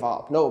not give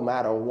up no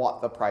matter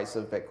what the price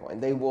of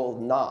Bitcoin. They will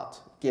not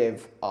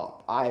give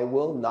up. I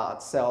will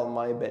not sell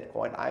my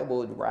Bitcoin. I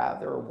would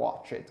rather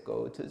watch it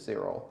go to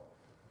zero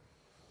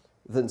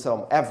than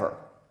some ever.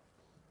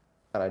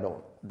 And I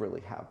don't really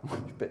have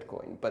much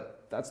Bitcoin,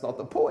 but that's not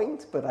the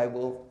point. But I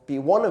will be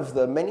one of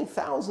the many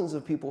thousands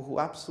of people who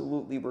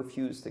absolutely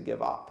refuse to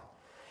give up.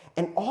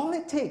 And all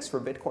it takes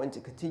for Bitcoin to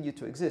continue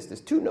to exist is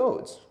 2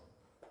 nodes.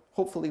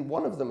 Hopefully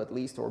one of them at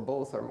least, or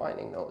both, are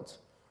mining nodes.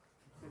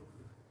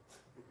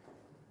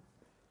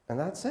 And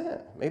that's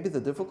it. Maybe the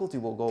difficulty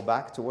will go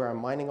back to where I'm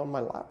mining on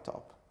my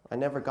laptop. I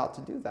never got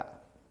to do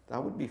that.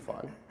 That would be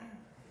fun.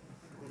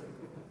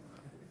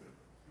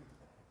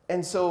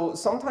 And so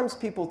sometimes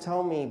people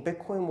tell me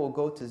Bitcoin will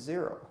go to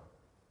 0.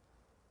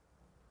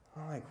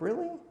 I'm like,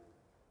 really?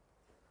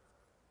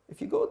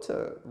 If you go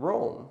to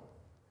Rome,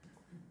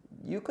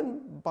 you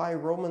can buy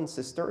Roman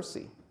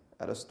sesterci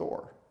at a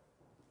store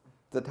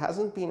that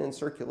hasn't been in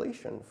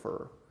circulation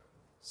for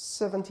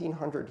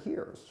 1,700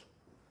 years,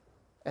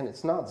 and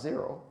it's not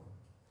 0.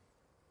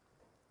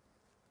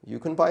 You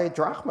can buy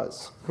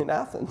drachmas in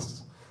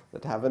Athens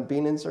that haven't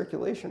been in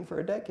circulation for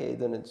a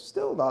decade, and it's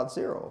still not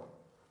 0.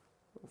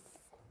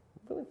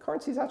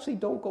 Currencies actually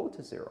don't go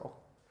to 0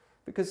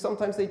 because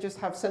sometimes they just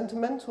have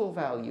sentimental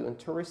value and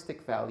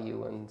touristic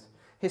value and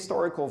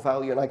historical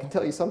value. And I can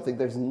tell you something,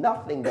 there's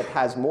nothing that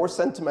has more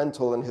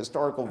sentimental and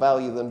historical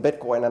value than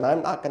Bitcoin, and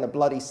I'm not going to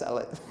bloody sell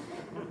it.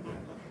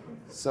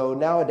 So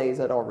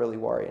nowadays, I don't really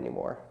worry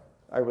anymore.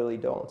 I really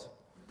don't.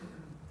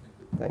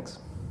 Thanks.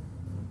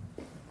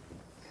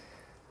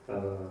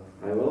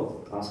 I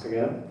will ask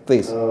again.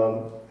 Please.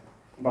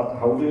 But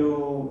how do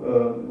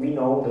you, we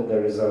know that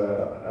there is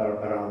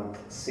around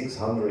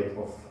 600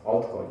 of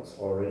altcoins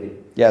already.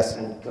 Yes.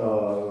 And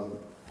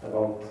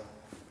about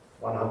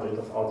 100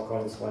 of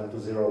altcoins went to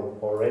 0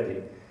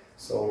 already.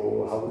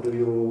 So how do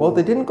you... Well,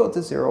 they didn't go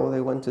to 0.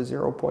 They went to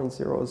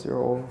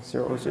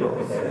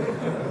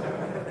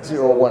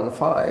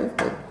 0.0000015.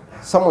 But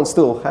someone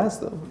still has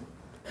them.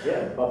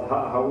 Yeah, but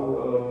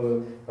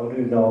how do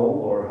you know,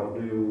 or how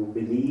do you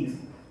believe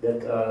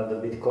that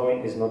the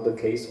Bitcoin is not the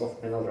case of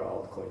another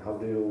altcoin? How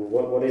do you,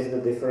 what is the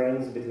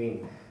difference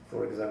between,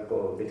 for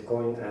example,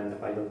 Bitcoin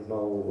and, I don't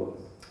know,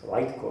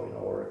 Litecoin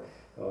or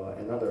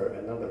another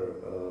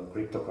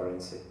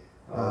cryptocurrency?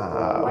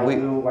 Why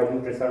do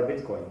you prefer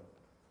Bitcoin?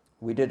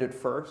 We did it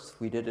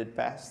first, we did it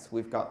best.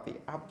 We've got the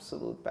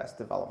absolute best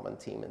development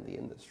team in the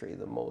industry,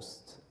 the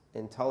most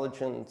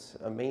intelligent,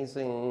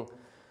 amazing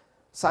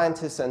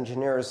scientists,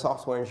 engineers,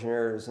 software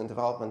engineers, and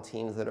development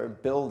teams that are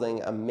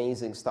building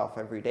amazing stuff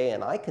every day.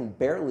 And I can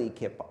barely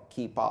keep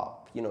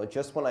up. You know,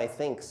 just when I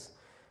think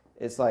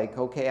it's like,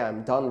 okay,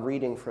 I'm done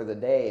reading for the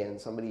day, and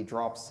somebody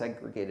drops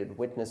segregated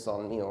witness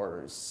on me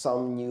or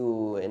some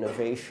new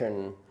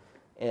innovation,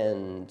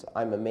 and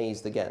I'm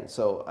amazed again.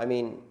 So, I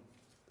mean,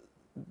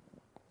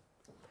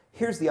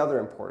 here's the other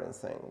important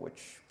thing,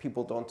 which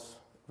people don't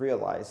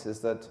realize,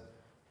 is that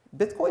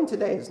Bitcoin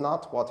today is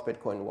not what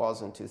Bitcoin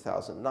was in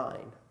 2009.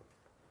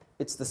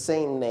 It's the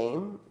same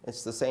name,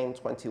 it's the same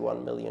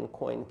 21 million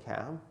coin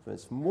cap,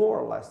 it's more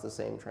or less the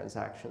same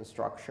transaction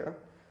structure,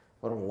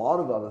 but a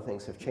lot of other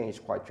things have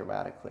changed quite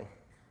dramatically.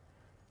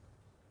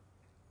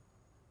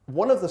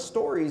 One of the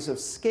stories of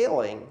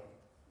scaling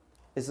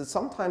is that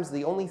sometimes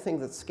the only thing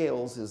that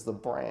scales is the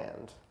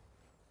brand.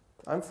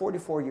 I'm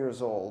 44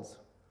 years old,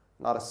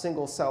 not a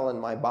single cell in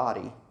my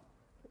body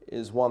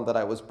is one that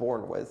I was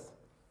born with.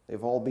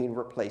 They've all been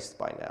replaced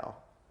by now.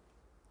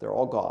 They're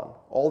all gone.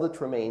 All that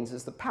remains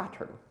is the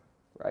pattern.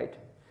 Right?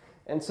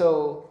 And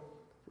so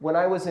when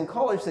I was in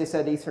college, they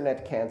said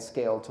Ethernet can't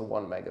scale to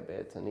 1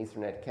 megabit, and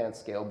Ethernet can't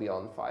scale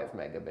beyond 5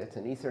 megabit,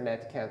 and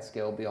Ethernet can't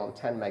scale beyond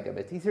 10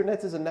 megabit.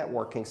 Ethernet is a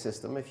networking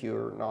system, if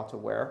you're not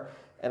aware.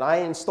 And I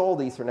installed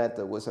Ethernet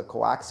that was a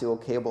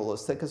coaxial cable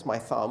as thick as my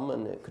thumb,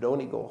 and it could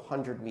only go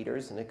 100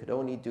 meters, and it could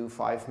only do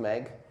 5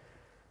 meg.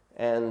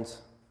 And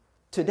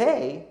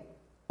today,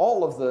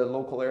 all of the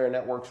local area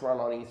networks run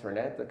on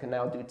Ethernet that can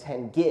now do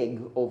 10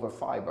 gig over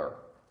fiber.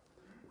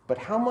 But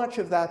how much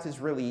of that is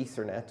really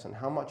Ethernet, and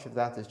how much of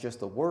that is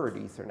just the word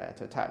Ethernet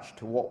attached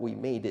to what we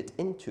made it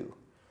into?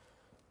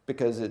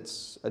 Because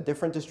it's a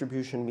different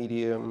distribution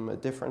medium, a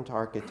different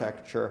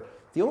architecture.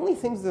 The only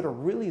things that are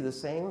really the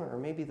same are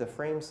maybe the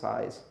frame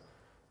size.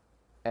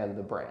 and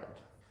the brand.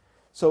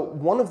 So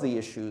one of the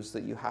issues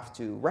that you have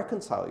to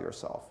reconcile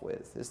yourself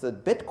with is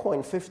that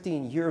Bitcoin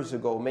 15 years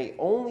ago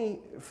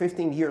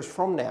 15 years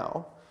from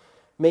now,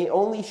 may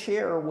only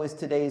share with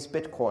today's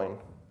Bitcoin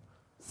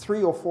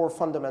 3 or 4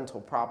 fundamental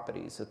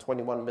properties, a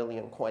 21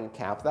 million coin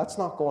cap. That's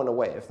not going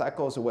away. If that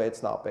goes away,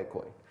 it's not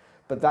Bitcoin.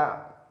 But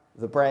that,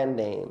 the brand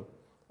name,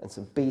 and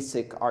some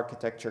basic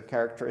architecture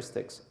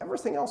characteristics,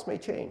 everything else may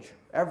change.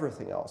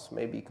 Everything else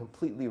may be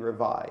completely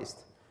revised,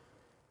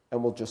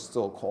 and we'll just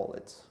still call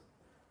it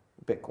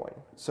Bitcoin.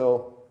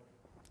 So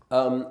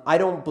I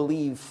don't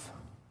believe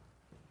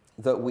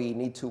that we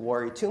need to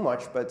worry too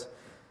much, but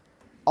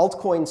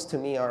altcoins to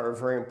me are a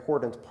very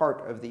important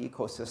part of the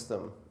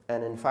ecosystem.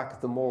 And in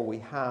fact, the more we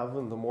have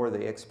and the more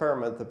they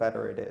experiment, the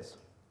better it is.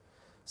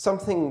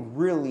 Something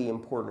really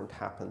important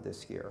happened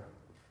this year.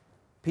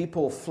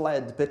 People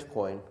fled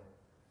Bitcoin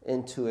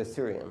into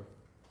Ethereum.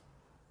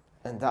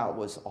 And that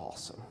was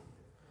awesome.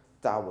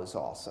 That was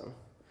awesome.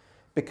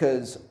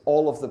 Because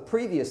all of the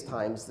previous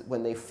times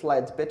when they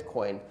fled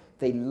Bitcoin,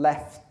 they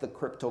left the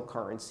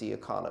cryptocurrency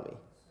economy.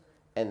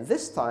 And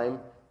this time,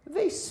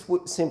 they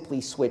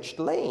simply switched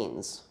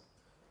lanes.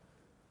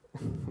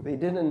 They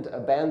didn't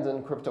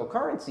abandon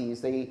cryptocurrencies.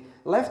 They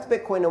left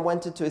Bitcoin and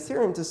went into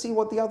Ethereum to see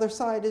what the other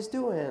side is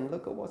doing.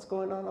 Look at what's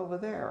going on over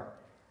there.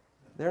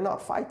 They're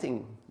not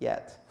fighting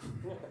yet.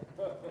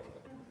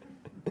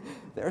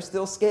 They're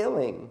still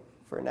scaling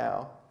for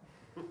now.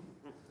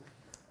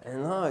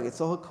 And look,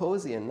 it's all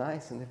cozy and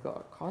nice, and they've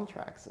got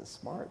contracts and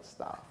smart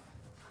stuff.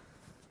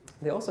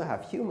 They also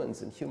have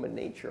humans, and human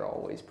nature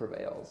always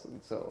prevails. And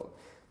so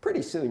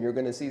pretty soon you're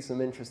going to see some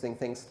interesting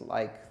things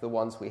like the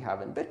ones we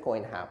have in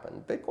Bitcoin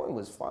happen. Bitcoin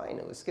was fine.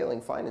 It was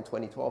scaling fine in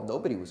 2012.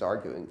 Nobody was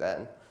arguing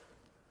then.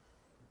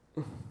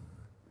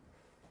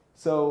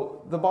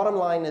 So the bottom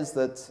line is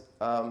that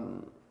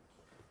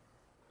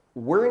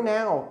we're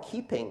now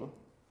keeping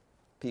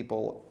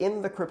people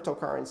in the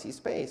cryptocurrency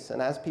space.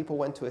 And as people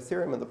went to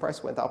Ethereum and the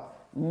price went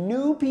up,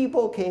 new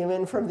people came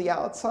in from the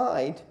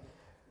outside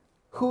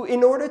who,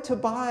 in order to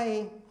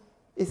buy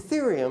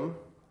Ethereum,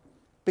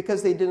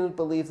 because they didn't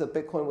believe that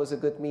Bitcoin was a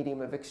good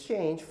medium of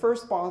exchange,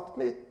 first bought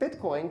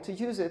Bitcoin to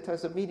use it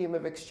as a medium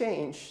of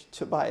exchange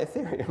to buy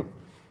Ethereum.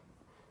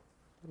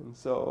 And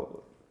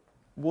so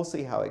we'll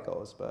see how it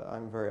goes, but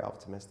I'm very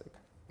optimistic.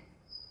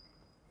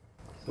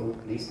 So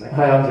please, next.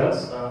 Hi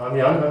Andreas, I'm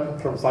Jan, I'm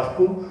from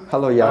Slashpool.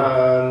 Hello,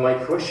 Jan. My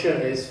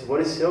question is, what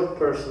is your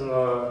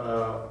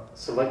personal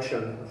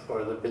selection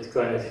for the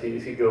Bitcoin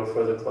if you go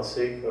for the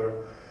classic,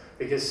 or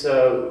because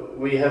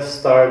we have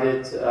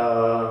started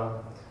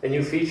a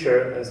new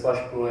feature in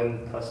Slashpool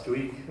in the past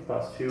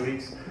few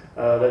weeks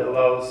that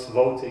allows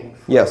voting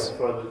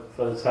for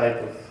the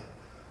type of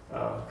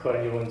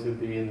coin you want to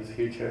be in the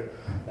future.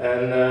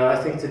 And I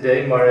think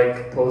today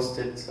Marek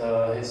posted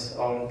his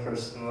own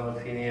personal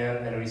opinion,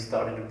 and we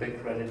started a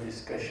big Reddit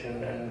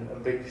discussion and a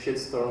big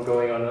shitstorm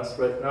going on us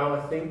right now,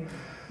 I think.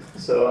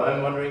 So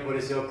I'm wondering, what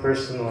is your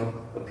personal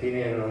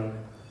opinion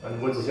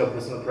and what is your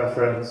personal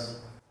preference?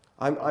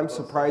 I'm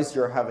surprised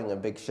you're having a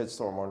big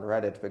shitstorm on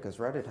Reddit, because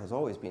Reddit has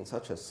always been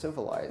such a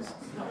civilized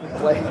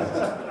place.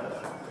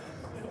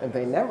 And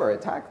they never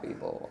attack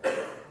people.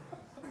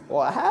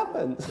 What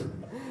happened?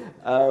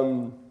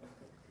 I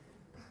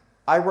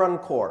run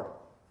Core.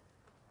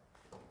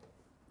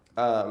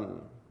 3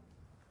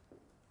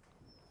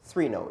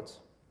 nodes.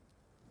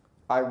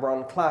 I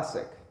run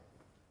Classic.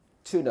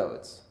 2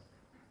 nodes.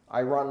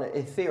 I run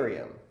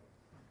Ethereum.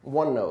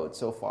 1 node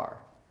so far.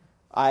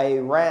 I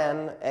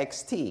ran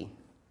XT.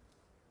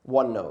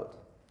 1 node.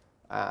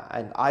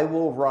 And I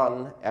will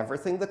run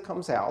everything that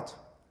comes out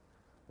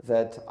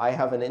that I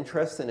have an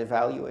interest in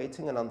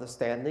evaluating and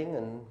understanding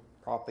and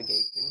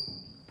propagating.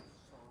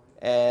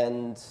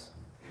 And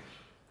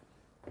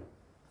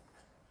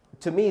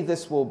to me,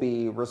 this will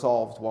be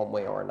resolved one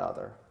way or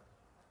another.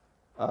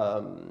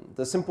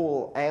 The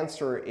simple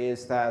answer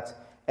is that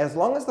as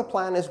long as the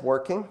plan is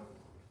working,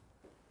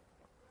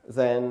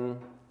 then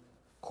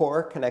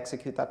Core can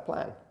execute that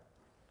plan.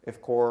 If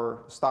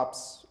Core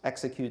stops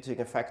executing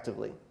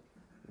effectively,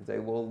 they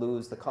will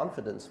lose the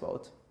confidence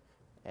vote,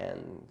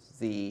 and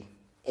the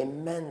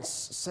immense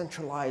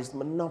centralized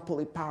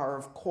monopoly power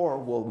of Core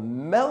will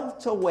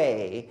melt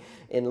away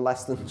in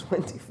less than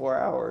 24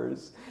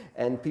 hours,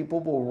 and people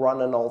will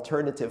run an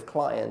alternative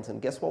client,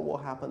 and guess what will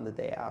happen the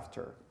day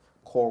after?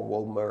 Core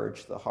will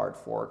merge the hard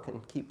fork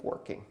and keep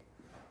working,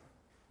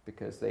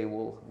 because they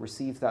will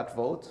receive that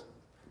vote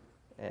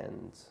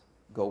and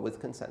go with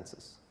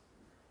consensus.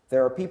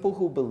 There are people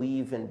who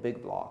believe in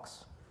big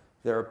blocks.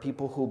 There are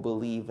people who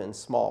believe in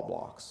small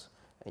blocks.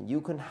 And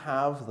you can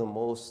have the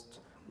most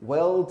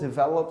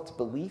well-developed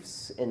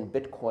beliefs in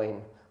Bitcoin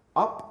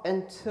up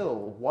until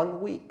 1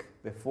 week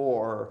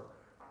before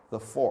the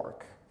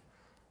fork.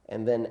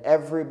 And then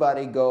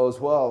everybody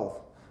goes,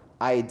 well,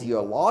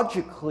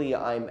 ideologically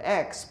I'm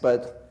X,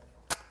 but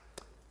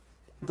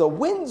the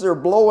winds are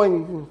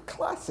blowing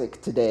Classic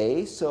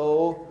today,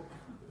 so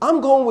I'm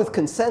going with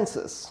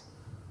consensus.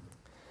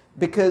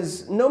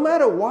 Because no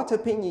matter what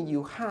opinion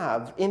you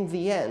have, in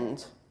the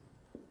end,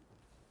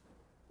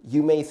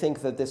 You may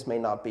think that this may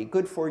not be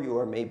good for you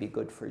or may be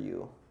good for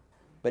you.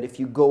 But if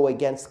you go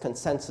against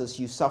consensus,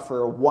 you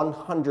suffer a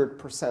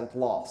 100%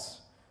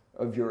 loss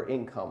of your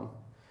income.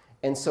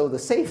 And so the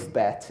safe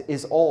bet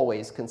is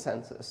always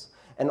consensus.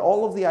 And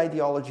all of the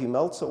ideology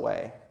melts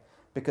away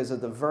because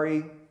at the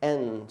very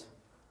end,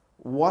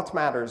 what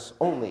matters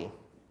only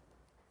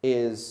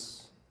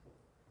is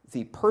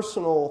the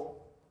personal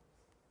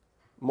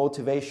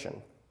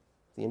motivation,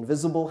 the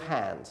invisible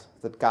hand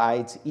that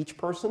guides each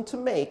person to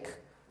make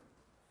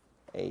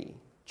a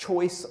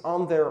choice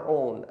on their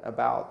own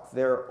about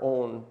their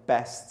own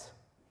best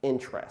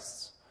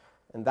interests.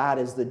 And that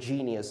is the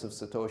genius of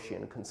Satoshi,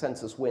 and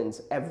consensus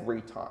wins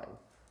every time.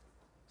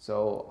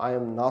 So I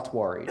am not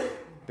worried,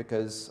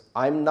 because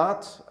I'm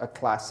not a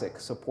classic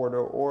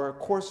supporter or a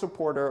core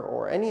supporter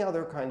or any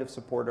other kind of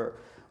supporter.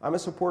 I'm a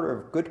supporter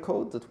of good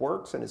code that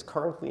works and is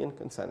currently in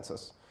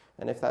consensus.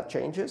 And if that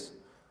changes,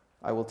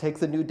 I will take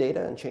the new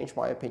data and change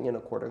my opinion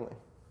accordingly.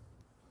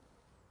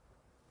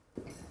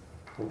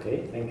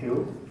 Okay, thank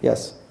you.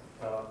 Yes?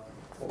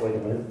 Wait a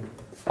minute.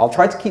 I'll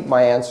try to keep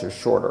my answers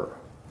shorter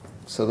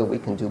so that we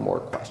can do more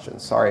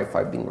questions. Sorry if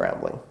I've been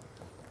rambling.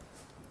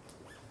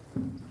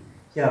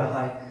 Yeah,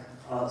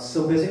 hi.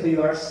 So basically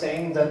you are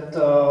saying that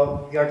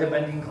you are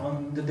depending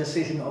on the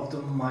decision of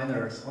the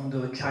miners, on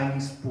the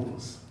Chinese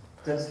pools.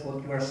 That's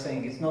what you are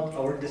saying. It's not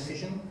our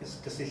decision, it's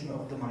the decision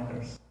of the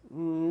miners.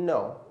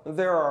 No.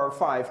 There are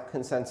 5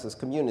 consensus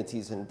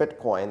communities in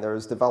Bitcoin.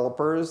 There's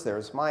developers,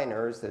 there's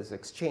miners, there's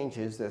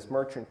exchanges, there's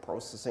merchant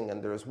processing,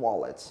 and there's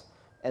wallets.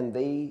 And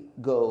they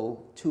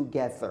go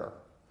together.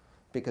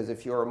 Because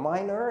if you're a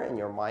miner and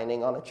you're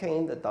mining on a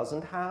chain that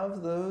doesn't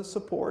have the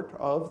support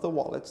of the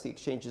wallets, the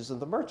exchanges,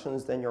 and the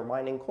merchants, then you're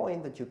mining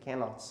coin that you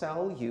cannot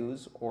sell,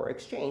 use, or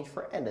exchange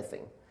for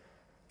anything.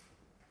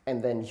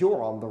 And then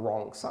you're on the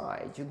wrong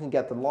side. You can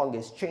get the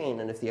longest chain,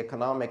 and if the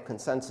economic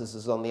consensus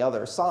is on the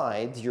other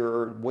side,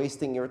 you're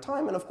wasting your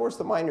time. And of course,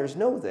 the miners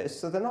know this,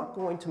 so they're not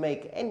going to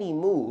make any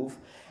move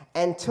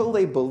until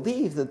they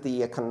believe that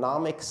the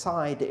economic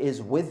side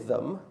is with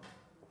them.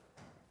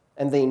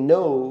 And they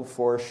know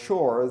for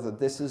sure that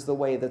this is the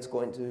way that's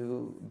going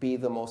to be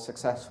the most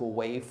successful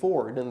way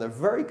forward. And they're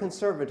very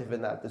conservative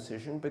in that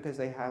decision because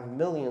they have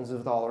millions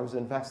of dollars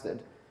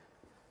invested.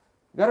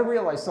 You've got to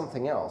realize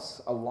something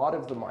else. A lot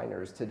of the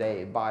miners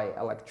today buy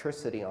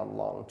electricity on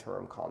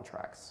long-term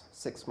contracts,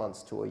 6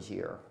 months to a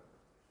year,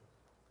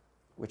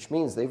 which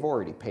means they've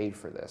already paid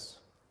for this.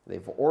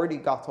 They've already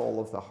got all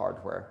of the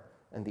hardware.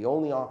 And the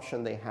only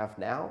option they have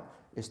now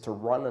is to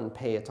run and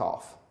pay it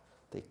off.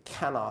 They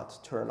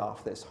cannot turn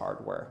off this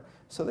hardware.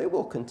 So they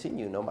will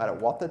continue no matter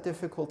what the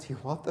difficulty,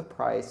 what the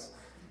price,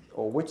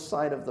 or which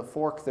side of the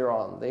fork they're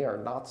on. They are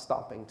not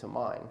stopping to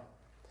mine.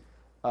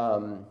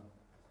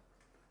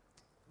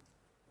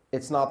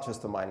 It's not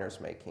just the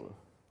miners making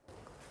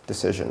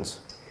decisions.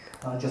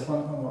 Just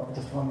one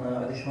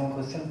additional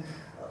question.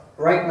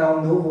 Right now,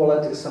 no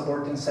wallet is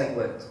supporting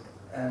SegWit.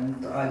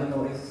 And I don't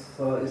know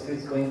if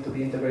it's going to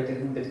be integrated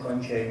in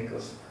Bitcoin chain,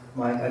 because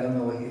Mike, I don't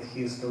know if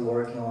he's still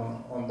working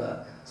on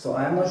that. So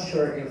I'm not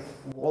sure if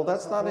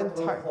that's not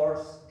will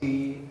force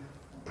the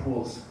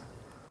pools.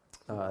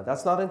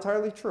 That's not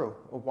entirely true.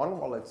 One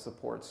wallet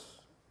supports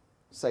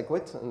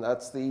SegWit, and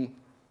that's the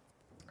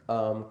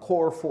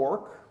core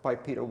fork by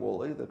Peter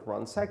Woolley that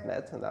runs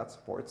SegNet, and that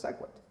supports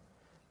SegWit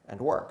and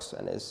works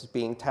and is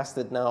being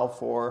tested now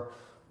for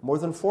more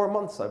than 4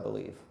 months, I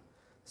believe.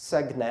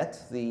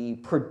 SegNet, the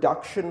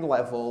production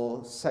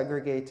level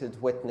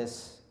segregated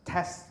witness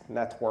test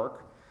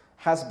network,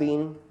 has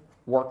been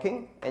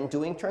working and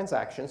doing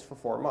transactions for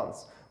 4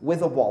 months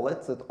with a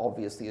wallet that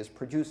obviously is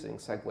producing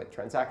SegWit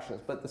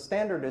transactions. But the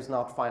standard is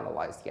not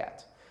finalized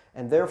yet.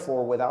 And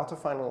therefore, without a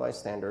finalized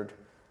standard,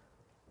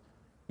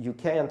 you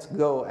can't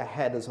go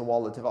ahead as a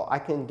wallet developer. I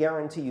can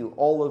guarantee you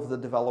all of the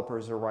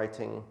developers are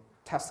writing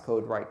test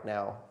code right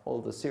now,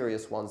 all the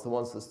serious ones, the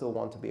ones that still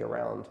want to be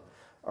around,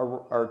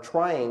 are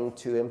trying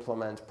to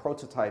implement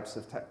prototypes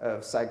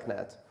of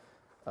SegNet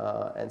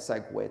and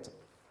SegWit.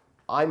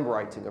 I'm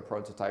writing a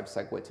prototype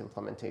SegWit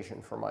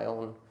implementation for my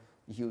own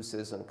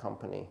uses and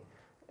company.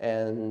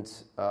 And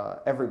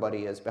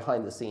everybody is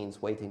behind the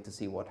scenes waiting to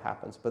see what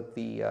happens. But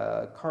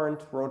the current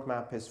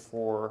roadmap is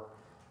for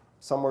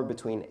somewhere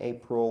between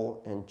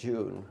April and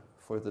June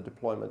for the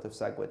deployment of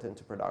SegWit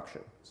into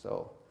production.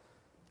 So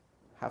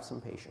have some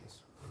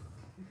patience.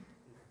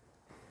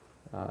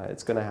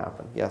 It's going to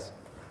happen. Yes?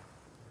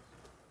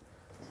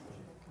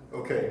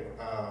 Okay.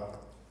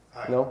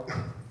 Hi. No?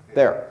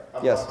 There.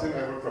 I'm Yes.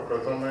 Martin, I work for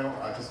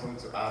ProtonMail. I just wanted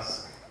to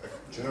ask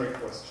a generic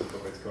question for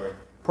Bitcoin.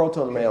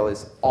 ProtonMail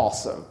is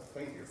awesome.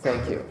 Thank you.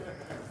 Thank you.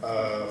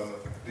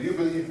 Do you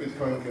believe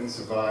Bitcoin can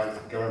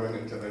survive government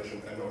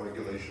intervention and or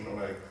regulation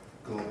on a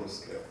global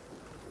scale?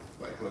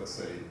 Like, let's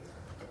say,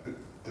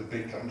 the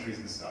big countries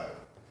decide.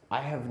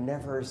 I have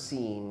never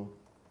seen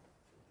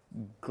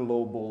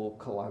global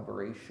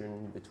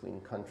collaboration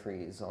between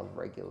countries on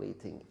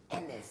regulating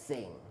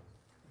anything.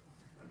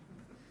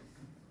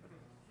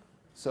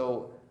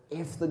 So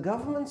if the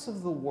governments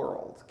of the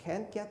world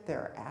can't get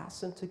their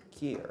ass into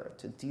gear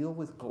to deal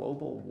with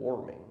global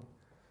warming,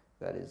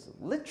 that is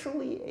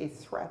literally a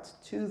threat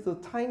to the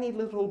tiny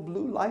little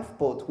blue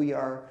lifeboat we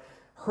are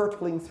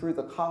hurtling through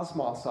the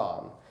cosmos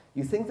on.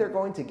 You think they're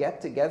going to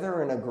get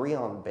together and agree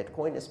on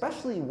Bitcoin,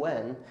 especially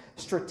when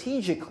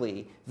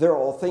strategically they're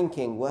all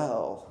thinking,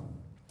 well,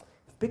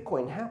 if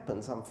Bitcoin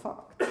happens, I'm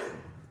fucked.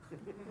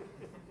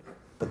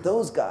 But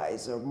those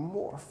guys are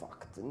more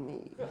fucked than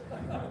me.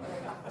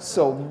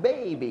 So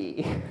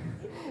maybe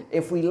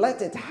if we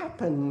let it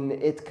happen,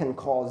 it can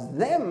cause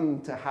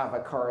them to have a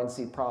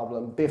currency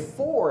problem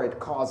before it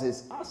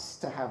causes us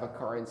to have a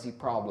currency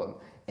problem.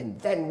 And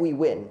then we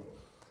win.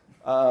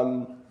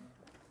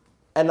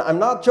 And I'm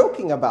not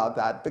joking about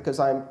that, because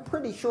I'm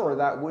pretty sure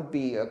that would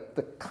be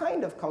the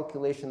kind of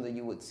calculation that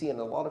you would see in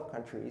a lot of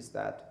countries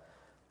that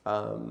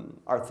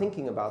are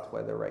thinking about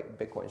whether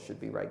Bitcoin should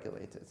be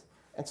regulated.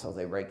 And so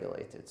they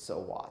regulate it. So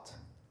what?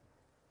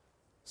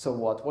 So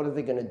what? What are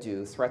they going to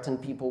do? Threaten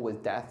people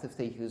with death if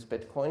they use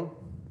Bitcoin?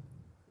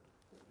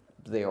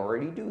 They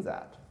already do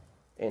that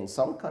in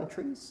some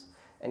countries.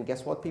 And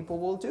guess what people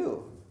will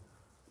do?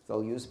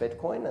 They'll use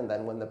Bitcoin, and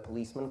then when the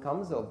policeman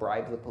comes, they'll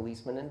bribe the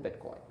policeman in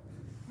Bitcoin.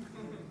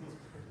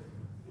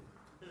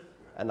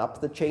 And up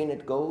the chain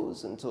it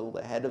goes until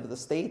the head of the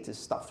state is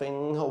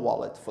stuffing a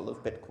wallet full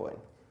of Bitcoin.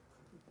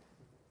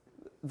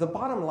 The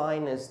bottom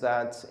line is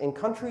that in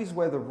countries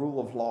where the rule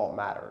of law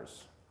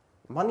matters,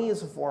 money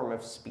is a form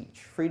of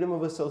speech. Freedom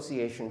of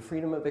association,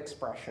 freedom of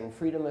expression,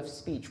 freedom of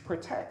speech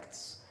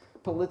protects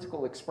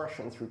political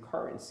expression through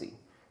currency.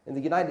 In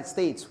the United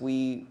States,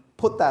 we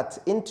put that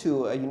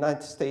into a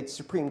United States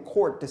Supreme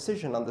Court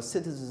decision on the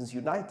Citizens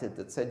United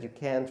that said you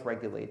can't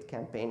regulate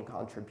campaign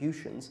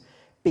contributions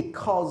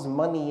because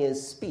money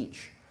is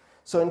speech.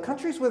 So in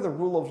countries where the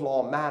rule of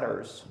law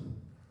matters,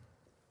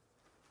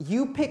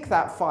 you pick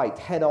that fight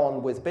head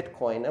on with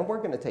Bitcoin, and we're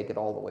going to take it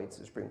all the way to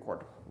the Supreme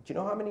Court. Do you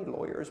know how many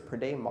lawyers per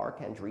day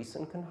Mark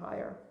Andreessen can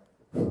hire?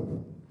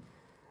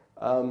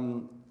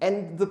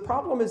 And the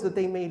problem is that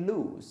they may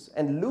lose.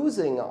 And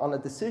losing on a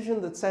decision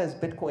that says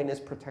Bitcoin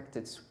is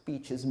protected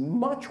speech is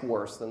much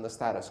worse than the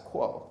status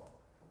quo,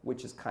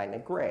 which is kind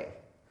of gray.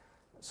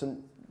 So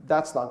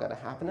that's not going to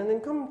happen. And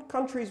in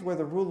countries where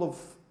the rule of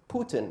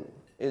Putin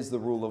is the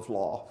rule of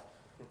law,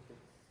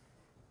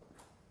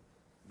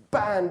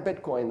 ban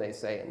Bitcoin, they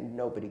say, and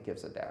nobody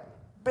gives a damn.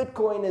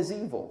 Bitcoin is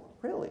evil.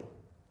 Really?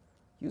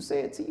 You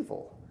say it's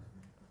evil.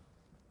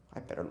 I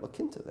better look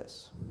into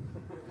this.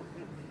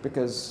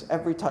 Because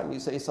every time you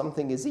say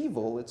something is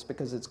evil, it's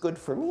because it's good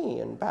for me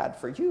and bad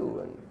for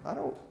you, and I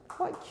don't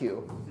like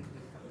you.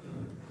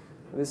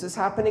 This is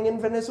happening in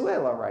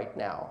Venezuela right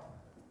now.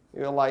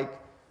 You're like,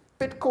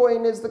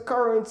 Bitcoin is the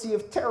currency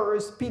of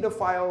terrorists,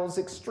 pedophiles,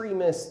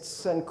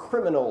 extremists, and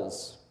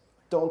criminals.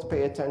 Don't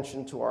pay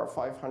attention to our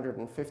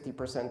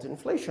 550%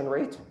 inflation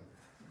rate.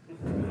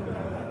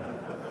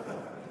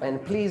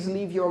 And please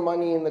leave your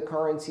money in the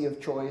currency of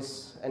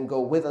choice and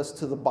go with us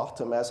to the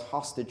bottom as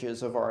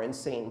hostages of our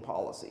insane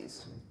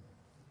policies.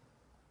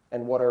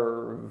 And what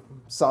are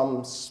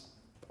some,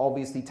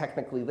 obviously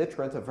technically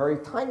literate, a very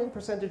tiny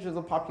percentage of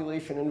the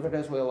population in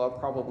Venezuela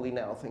probably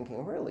now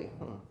thinking, really,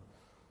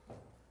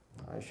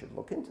 I should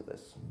look into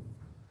this.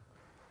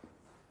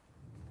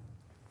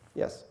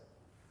 Yes?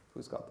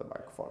 Who's got the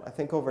microphone? I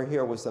think over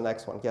here was the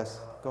next one. Yes,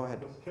 go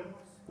ahead.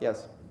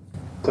 Yes.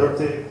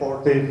 30,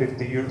 40,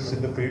 50 years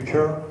in the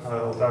future,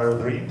 what are your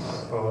dreams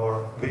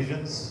or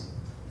visions?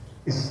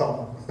 Is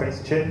some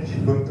phase change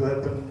going to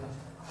happen?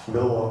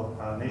 Will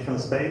nation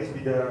states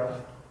be there?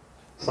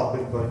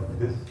 Something like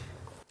this?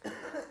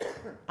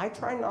 I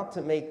try not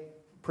to make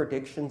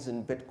predictions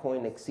in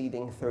Bitcoin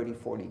exceeding 30,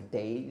 40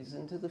 days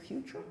into the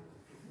future.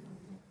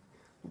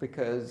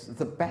 Because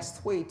the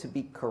best way to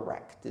be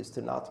correct is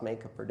to not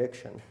make a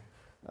prediction.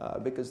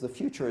 Because the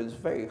future is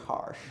very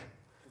harsh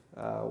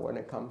when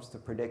it comes to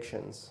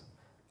predictions.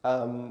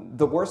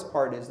 The worst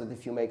part is that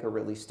if you make a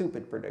really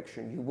stupid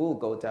prediction, you will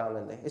go down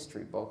in the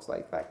history books,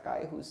 like that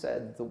guy who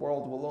said the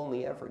world will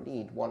only ever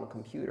need one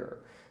computer.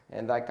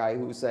 And that guy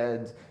who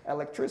said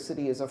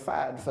electricity is a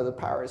fad for the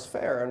Paris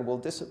Fair and will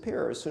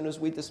disappear as soon as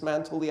we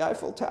dismantle the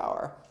Eiffel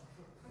Tower.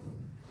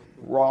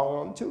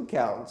 Wrong on 2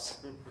 counts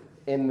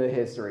in the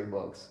history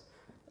books.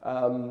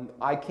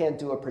 I can't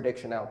do a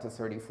prediction out to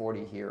 30,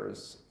 40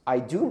 years. I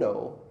do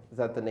know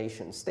that the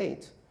nation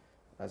state,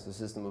 as a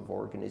system of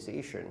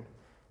organization,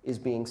 is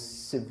being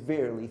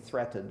severely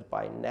threatened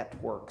by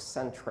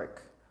network-centric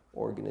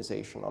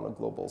organization on a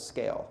global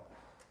scale.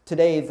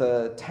 Today,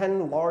 the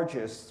 10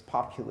 largest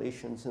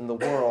populations in the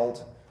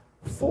world,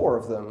 4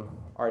 of them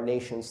are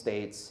nation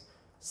states,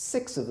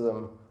 6 of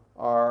them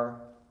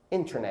are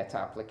internet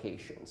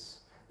applications.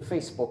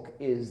 Facebook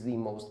is the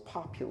most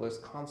populous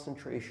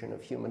concentration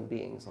of human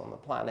beings on the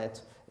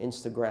planet.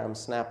 Instagram,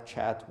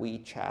 Snapchat,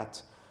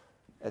 WeChat,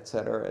 et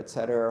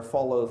cetera,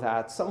 follow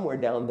that. Somewhere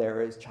down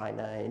there is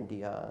China,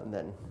 India, and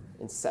then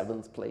in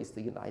 7th place,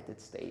 the United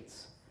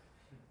States.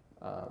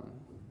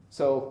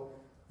 So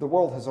the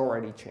world has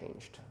already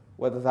changed.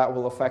 Whether that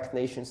will affect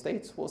nation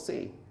states, we'll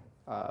see.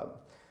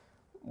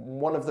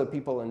 One of the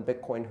people in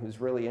Bitcoin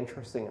who's really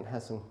interesting and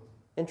has some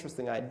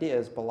interesting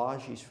ideas,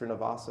 Balaji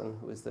Srinivasan,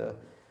 who is the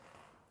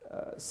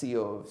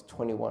CEO of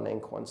 21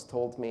 Inc. once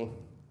told me,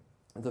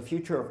 the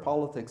future of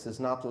politics is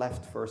not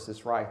left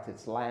versus right,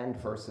 it's land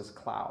versus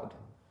cloud.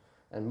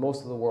 And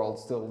most of the world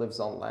still lives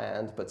on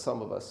land, but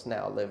some of us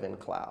now live in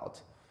cloud.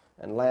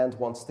 And land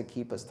wants to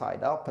keep us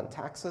tied up and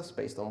tax us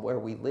based on where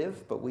we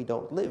live, but we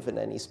don't live in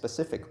any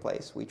specific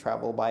place. We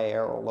travel by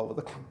air all over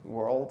the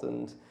world,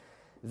 and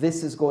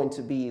this is going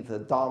to be the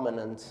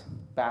dominant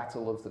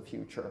battle of the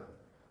future,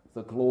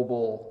 the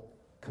global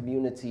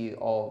community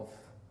of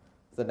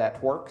the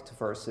networked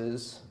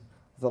versus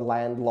the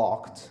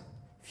landlocked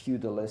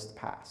feudalist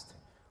past.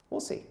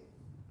 We'll see.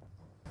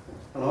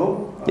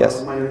 Hello.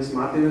 Yes. My name is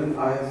Martin, and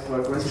I have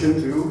a question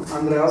to you,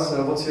 Andreas.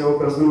 What's your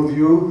personal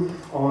view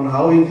on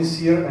halving this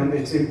year and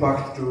its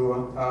impact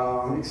to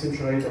exchange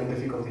rate and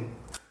difficulty?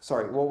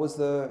 Sorry, what was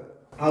the...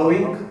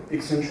 Halving,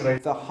 exchange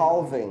rate. The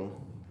halving,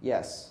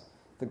 yes.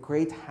 The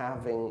great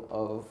halving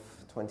of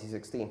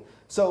 2016.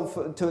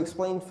 So to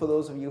explain for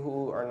those of you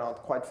who are not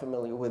quite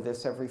familiar with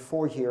this, every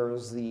 4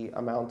 years the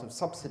amount of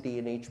subsidy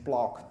in each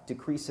block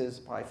decreases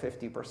by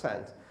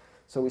 50%.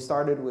 So we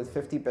started with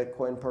 50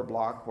 Bitcoin per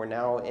block. We're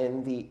now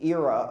in the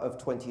era of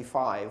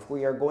 25.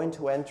 We are going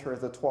to enter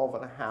the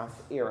 12.5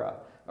 era,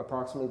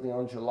 approximately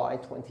on July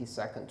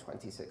 22nd,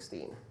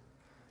 2016.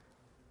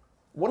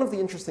 One of the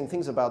interesting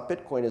things about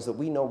Bitcoin is that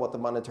we know what the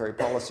monetary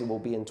policy will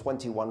be in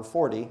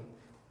 2140,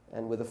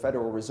 and with the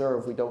Federal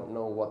Reserve, we don't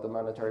know what the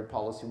monetary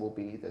policy will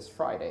be this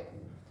Friday.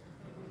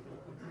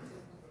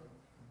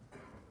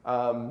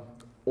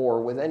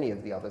 Or with any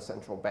of the other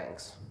central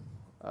banks.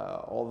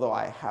 Although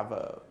I have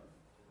a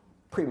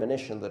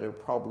premonition that it will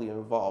probably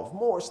involve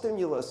more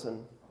stimulus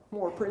and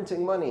more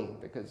printing money,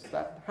 because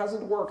that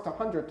hasn't worked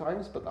 100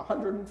 times, but the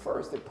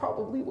 101st it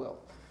probably will.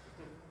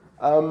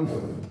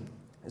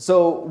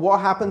 So what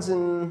happens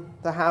in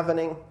the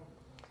halvening?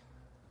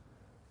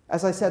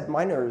 As I said,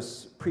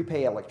 miners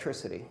prepay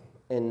electricity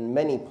in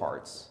many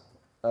parts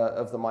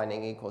of the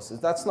mining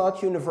ecosystem. That's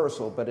not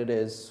universal, but it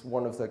is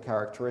one of the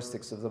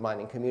characteristics of the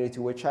mining community,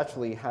 which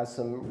actually has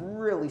some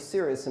really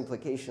serious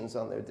implications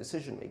on their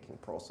decision-making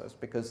process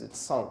because it's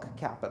sunk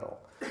capital.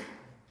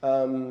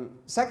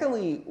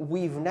 Secondly,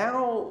 we've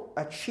now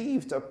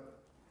achieved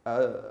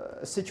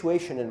a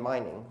situation in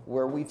mining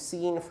where we've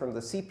seen from the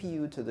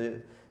CPU to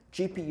the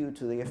GPU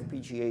to the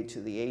FPGA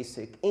to the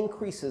ASIC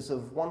increases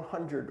of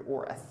 100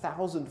 or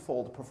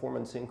 1,000-fold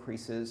performance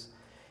increases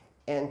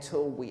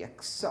until we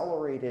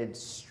accelerated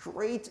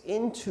straight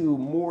into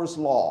Moore's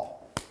law.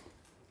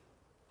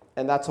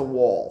 And that's a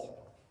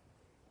wall,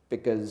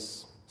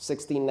 because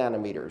 16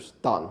 nanometers,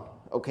 done.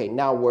 Okay,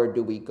 now where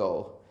do we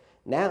go?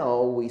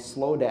 Now we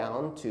slow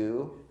down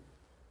to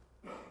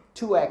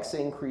 2x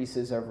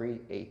increases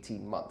every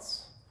 18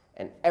 months.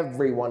 And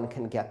everyone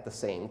can get the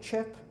same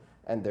chip,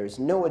 and there's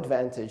no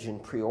advantage in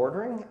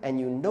pre-ordering, and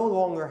you no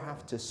longer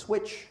have to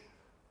switch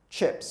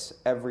chips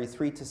every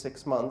 3 to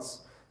 6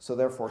 months. So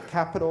therefore,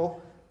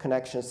 capital,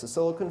 connections to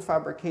silicon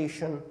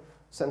fabrication,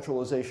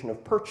 centralization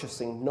of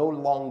purchasing no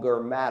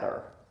longer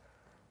matter.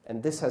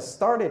 And this has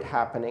started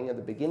happening at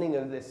the beginning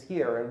of this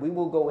year, and we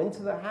will go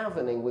into the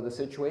halvening with a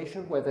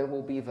situation where there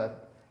will be the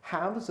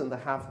haves and the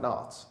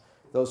have-nots,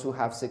 those who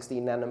have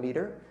 16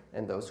 nanometer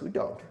and those who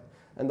don't.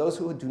 And those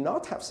who do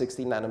not have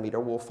 16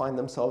 nanometer will find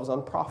themselves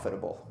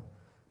unprofitable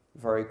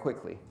very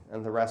quickly,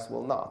 and the rest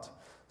will not.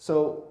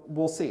 So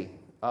we'll see.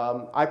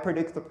 I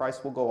predict the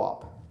price will go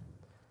up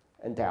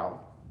and down.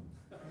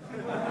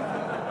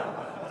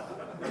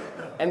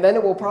 And then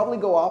it will probably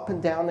go up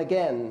and down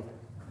again,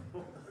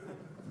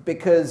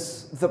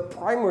 because the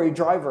primary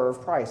driver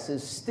of price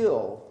is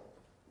still,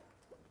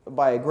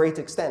 by a great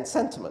extent,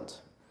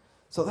 sentiment.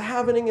 So the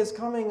halvening is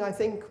coming. I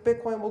think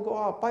Bitcoin will go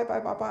up. Buy, buy,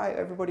 buy, buy.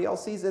 Everybody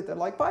else sees it. They're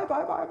like, buy,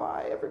 buy, buy,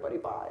 buy. Everybody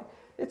buy.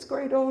 It's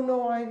great. Oh,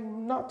 no,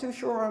 I'm not too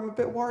sure. I'm a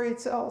bit worried.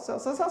 Sell, sell,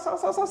 sell, sell, sell,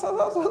 sell, sell,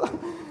 sell, sell.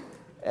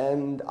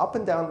 And up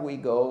and down we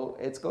go.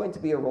 It's going to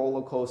be a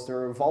roller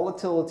coaster.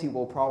 Volatility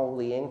will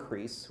probably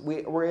increase.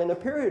 We're in a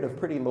period of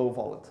pretty low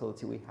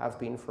volatility. We have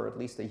been for at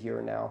least a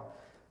year now,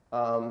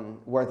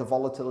 where the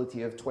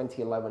volatility of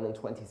 2011 and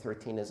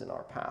 2013 is in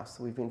our past.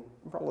 We've been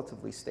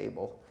relatively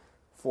stable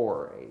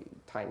for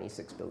a tiny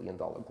 $6 billion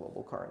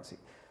global currency.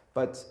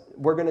 But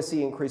we're going to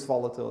see increased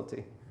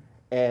volatility.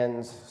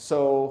 And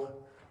so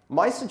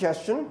my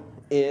suggestion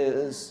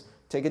is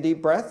take a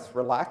deep breath,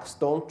 relax,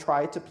 don't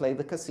try to play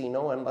the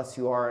casino unless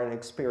you are an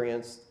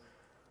experienced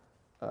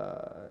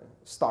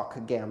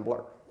stock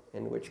gambler,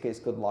 in which case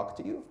good luck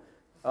to you.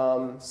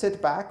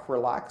 Sit back,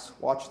 relax,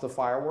 watch the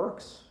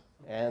fireworks,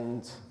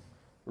 and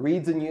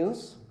read the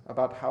news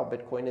about how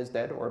Bitcoin is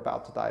dead or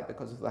about to die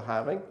because of the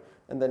halving,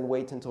 and then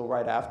wait until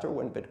right after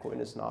when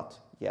Bitcoin is not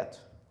yet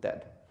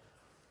dead.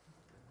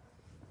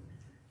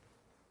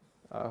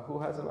 Who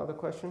has another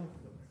question?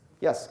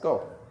 Yes,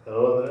 go.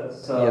 Hello,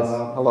 Andreas. Yes,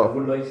 hello. I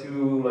would like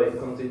to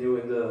continue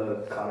in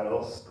the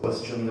Karel's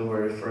question, the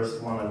very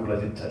first one. I would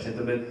like to touch it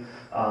a bit.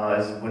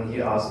 As when he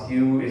asked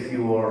you if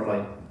you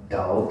are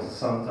doubt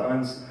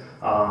sometimes.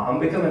 I'm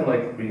becoming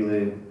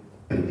really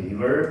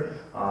believer.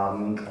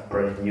 I'm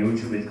pretty new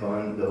to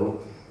Bitcoin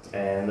though.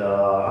 And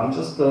I'm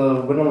just,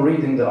 when I'm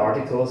reading the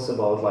articles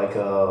about like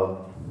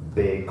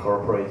big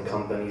corporate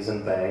companies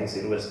and banks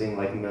investing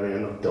like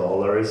millions of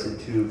dollars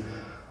into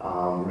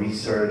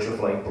research of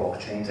like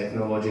blockchain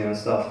technology and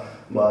stuff,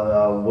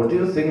 but what do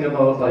you think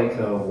about like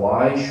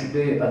why should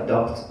they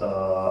adopt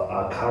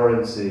a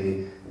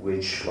currency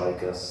which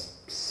like a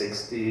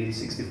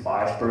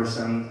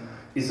 65%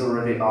 is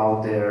already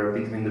out there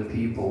between the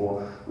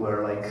people,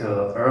 where like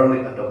early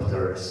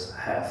adopters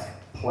have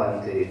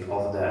plenty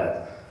of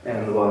that,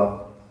 and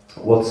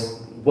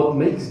what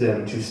makes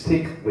them to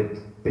stick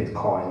with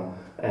Bitcoin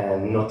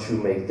and not to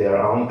make their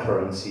own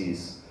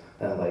currencies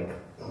and like,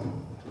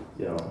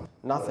 you know?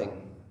 Nothing.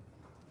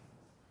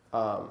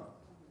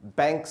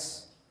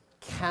 Banks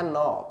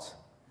cannot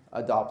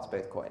adopt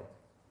Bitcoin.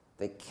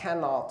 They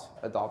cannot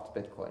adopt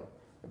Bitcoin.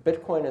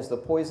 Bitcoin is the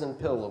poison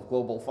pill of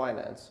global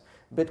finance.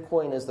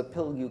 Bitcoin is the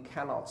pill you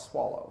cannot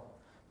swallow,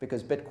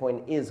 because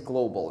Bitcoin is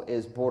global,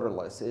 is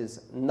borderless,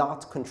 is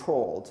not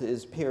controlled,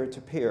 is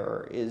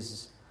peer-to-peer,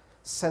 is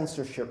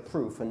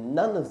censorship-proof, and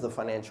none of the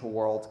financial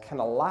world can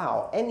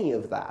allow any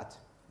of that.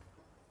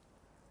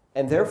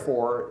 And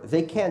therefore,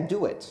 they can't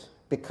do it,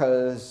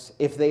 because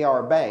if they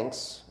are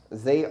banks,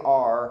 they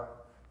are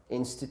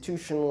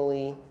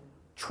institutionally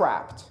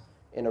trapped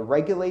in a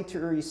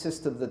regulatory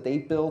system that they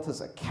built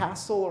as a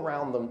castle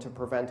around them to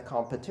prevent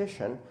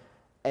competition,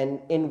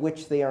 and in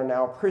which they are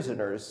now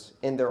prisoners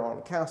in their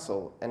own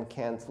castle and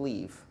can't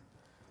leave,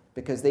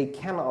 because they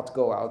cannot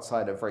go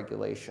outside of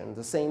regulation.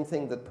 The same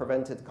thing that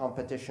prevented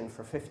competition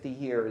for 50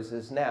 years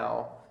is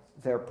now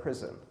their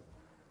prison.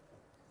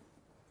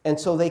 And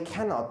so they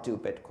cannot do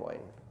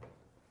Bitcoin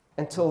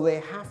until they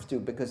have to,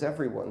 because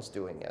everyone's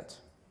doing it.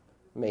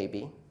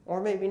 Maybe,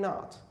 or maybe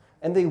not.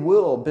 And they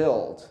will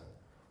build.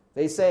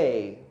 They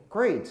say,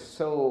 great,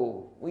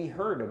 so we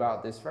heard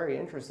about this very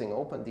interesting,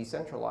 open,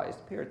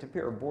 decentralized,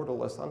 peer-to-peer,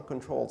 borderless,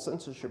 uncontrolled,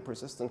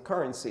 censorship-resistant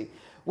currency.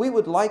 We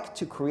would like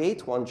to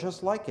create one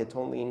just like it,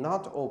 only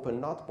not open,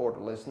 not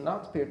borderless,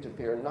 not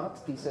peer-to-peer,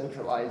 not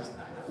decentralized,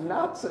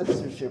 not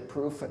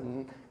censorship-proof,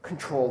 and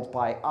controlled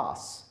by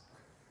us.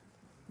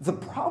 The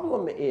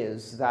problem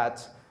is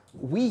that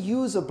we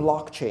use a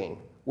blockchain,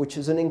 which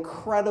is an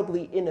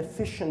incredibly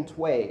inefficient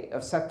way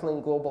of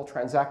settling global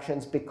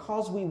transactions,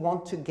 because we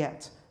want to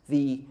get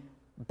the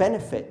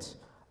benefit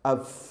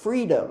of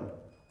freedom,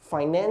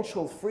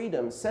 financial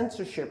freedom,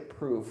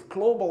 censorship-proof,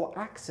 global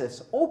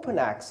access, open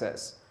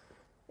access,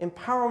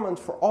 empowerment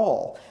for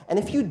all. And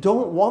if you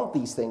don't want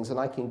these things, and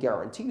I can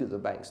guarantee you the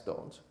banks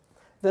don't,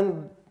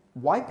 then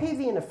why pay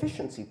the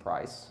inefficiency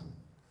price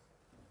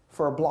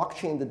for a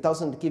blockchain that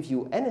doesn't give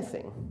you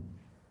anything?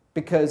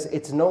 Because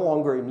it's no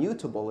longer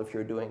immutable if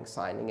you're doing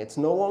signing. It's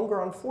no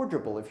longer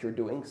unforgeable if you're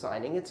doing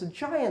signing. It's a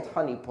giant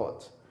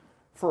honeypot.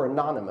 For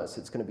Anonymous,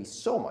 it's going to be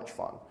so much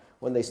fun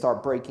when they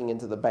start breaking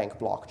into the bank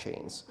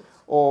blockchains,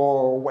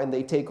 or when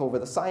they take over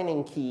the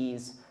signing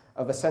keys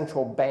of a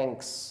central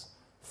bank's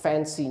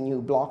fancy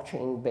new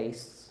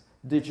blockchain-based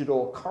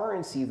digital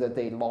currency that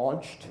they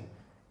launched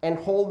and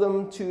hold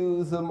them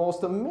to the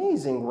most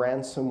amazing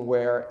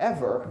ransomware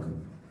ever.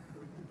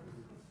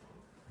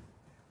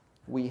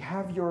 We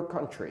have your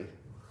country.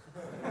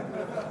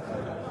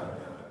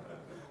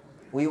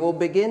 We will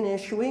begin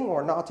issuing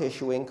or not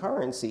issuing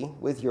currency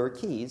with your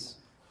keys,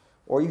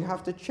 or you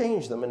have to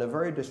change them in a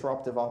very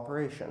disruptive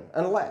operation,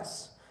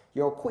 unless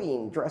your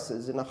queen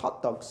dresses in a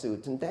hot dog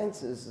suit and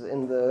dances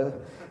in the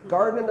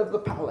garden of the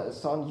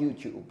palace on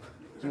YouTube.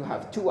 You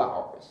have 2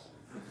 hours.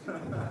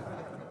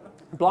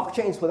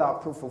 Blockchains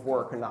without proof of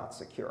work are not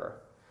secure.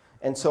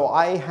 And so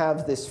I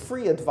have this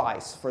free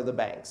advice for the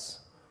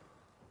banks.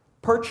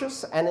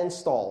 Purchase and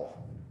install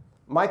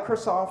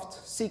Microsoft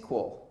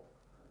SQL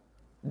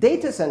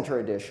Data Center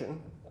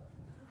Edition,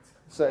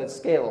 so it's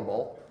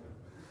scalable.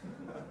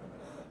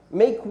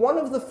 Make one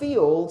of the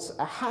fields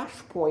a hash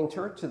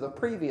pointer to the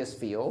previous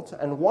field,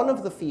 and one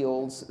of the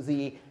fields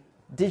the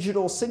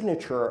digital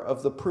signature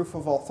of the proof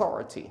of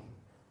authority.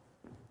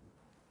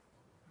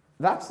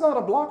 That's not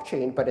a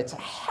blockchain, but it's a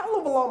hell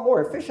of a lot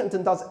more efficient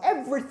and does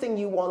everything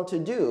you want to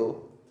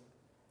do,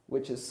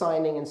 which is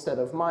signing instead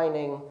of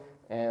mining,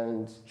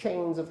 and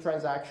chains of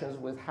transactions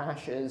with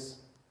hashes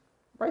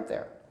right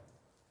there.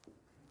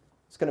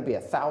 It's going to be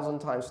 1,000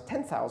 times,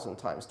 10,000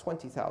 times,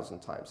 20,000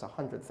 times,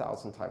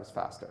 100,000 times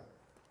faster.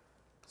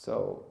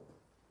 So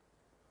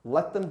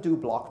let them do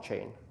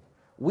blockchain.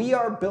 We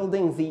are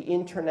building the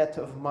Internet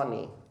of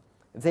money.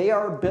 They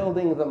are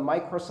building the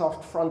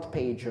Microsoft front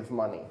page of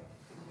money,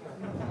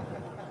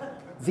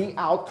 the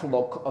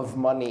Outlook of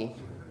money,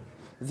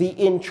 the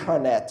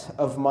intranet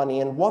of money.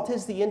 And what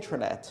is the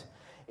intranet?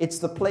 It's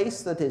the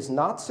place that is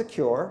not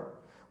secure,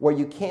 where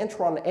you can't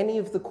run any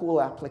of the cool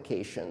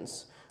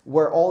applications,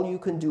 where all you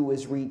can do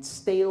is read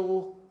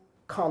stale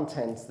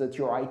content that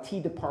your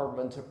IT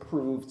department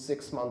approved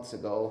 6 months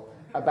ago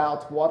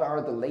about what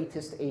are the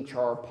latest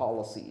HR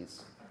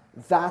policies.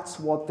 That's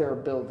what they're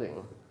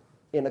building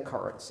in a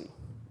currency.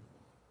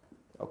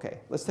 Okay,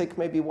 let's take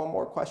maybe one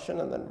more question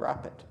and then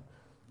wrap it.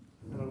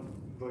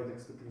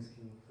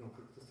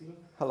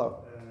 Hello.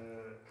 Hello.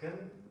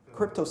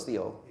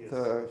 CryptoSteel.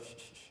 Yes.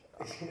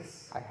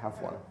 Yes. I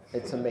have one.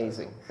 It's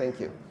amazing. Thank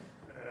you.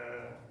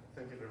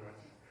 Thank you very much.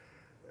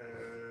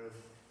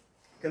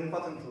 Can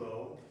patent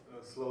law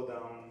slow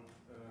down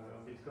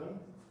Bitcoin?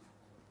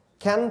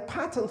 Can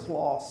patent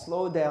law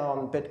slow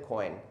down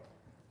Bitcoin?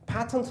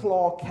 Patent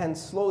law can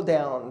slow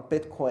down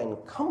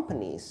Bitcoin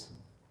companies,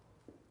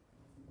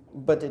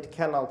 but it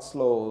cannot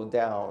slow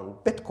down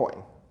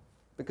Bitcoin,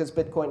 because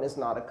Bitcoin is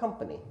not a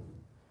company.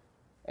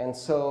 And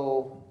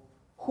so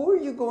who are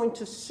you going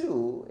to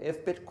sue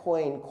if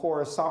Bitcoin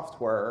Core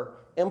software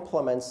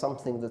implements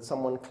something that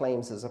someone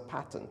claims is a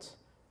patent?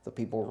 The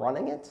people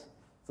running it,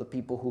 the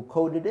people who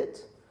coded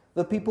it,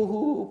 the people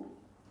who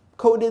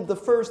coded the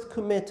first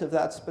commit of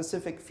that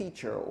specific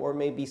feature, or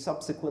maybe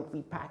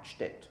subsequently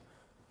patched it,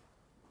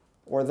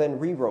 or then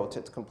rewrote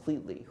it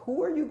completely.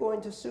 Who are you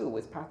going to sue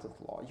with patent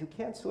law? You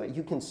can't sue it.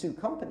 You can sue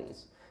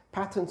companies.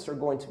 Patents are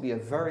going to be a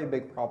very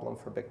big problem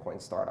for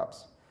Bitcoin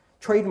startups.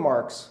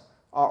 Trademarks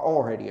are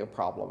already a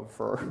problem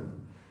for,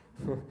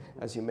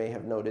 as you may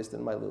have noticed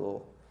in my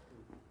little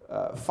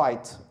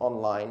fight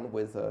online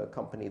with a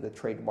company that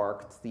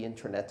trademarked the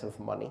Internet of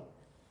Money,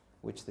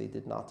 which they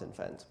did not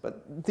invent.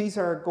 But these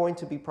are going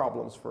to be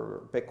problems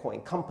for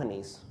Bitcoin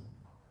companies.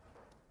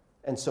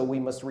 And so we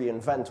must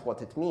reinvent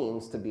what it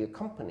means to be a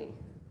company,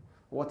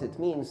 what it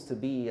means to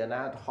be an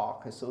ad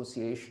hoc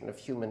association of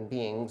human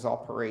beings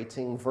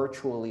operating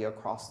virtually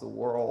across the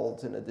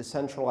world in a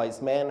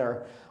decentralized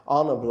manner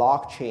on a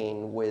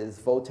blockchain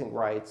with voting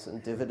rights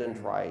and dividend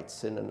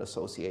rights in an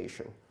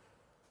association.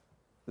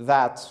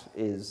 That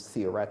is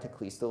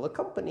theoretically still a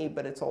company,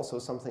 but it's also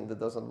something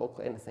that doesn't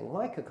look anything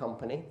like a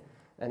company.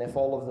 And if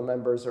all of the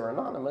members are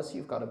anonymous,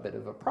 you've got a bit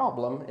of a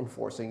problem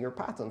enforcing your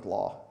patent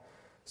law.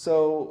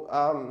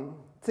 So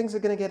things are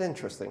going to get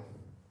interesting.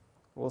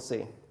 We'll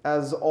see.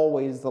 As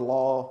always, the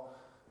law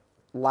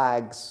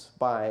lags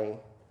by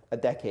a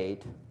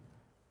decade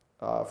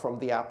from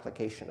the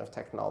application of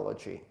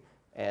technology.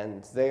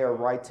 And they are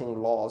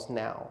writing laws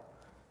now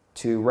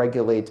to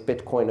regulate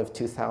Bitcoin of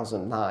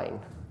 2009.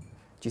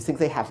 Do you think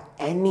they have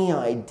any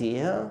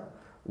idea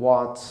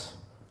what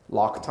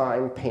lock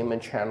time,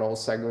 payment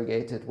channels,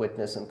 segregated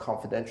witness, and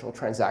confidential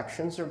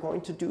transactions are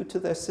going to do to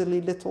their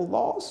silly little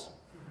laws?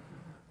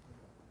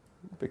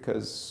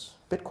 Because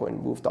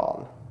Bitcoin moved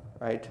on,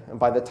 right? And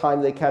by the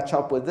time they catch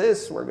up with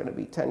this, we're going to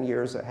be 10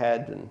 years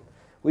ahead. And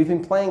we've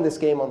been playing this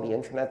game on the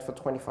internet for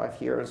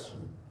 25 years.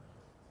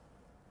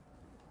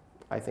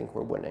 I think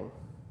we're winning.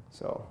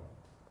 So,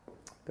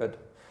 good.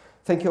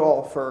 Thank you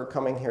all for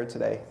coming here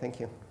today. Thank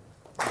you.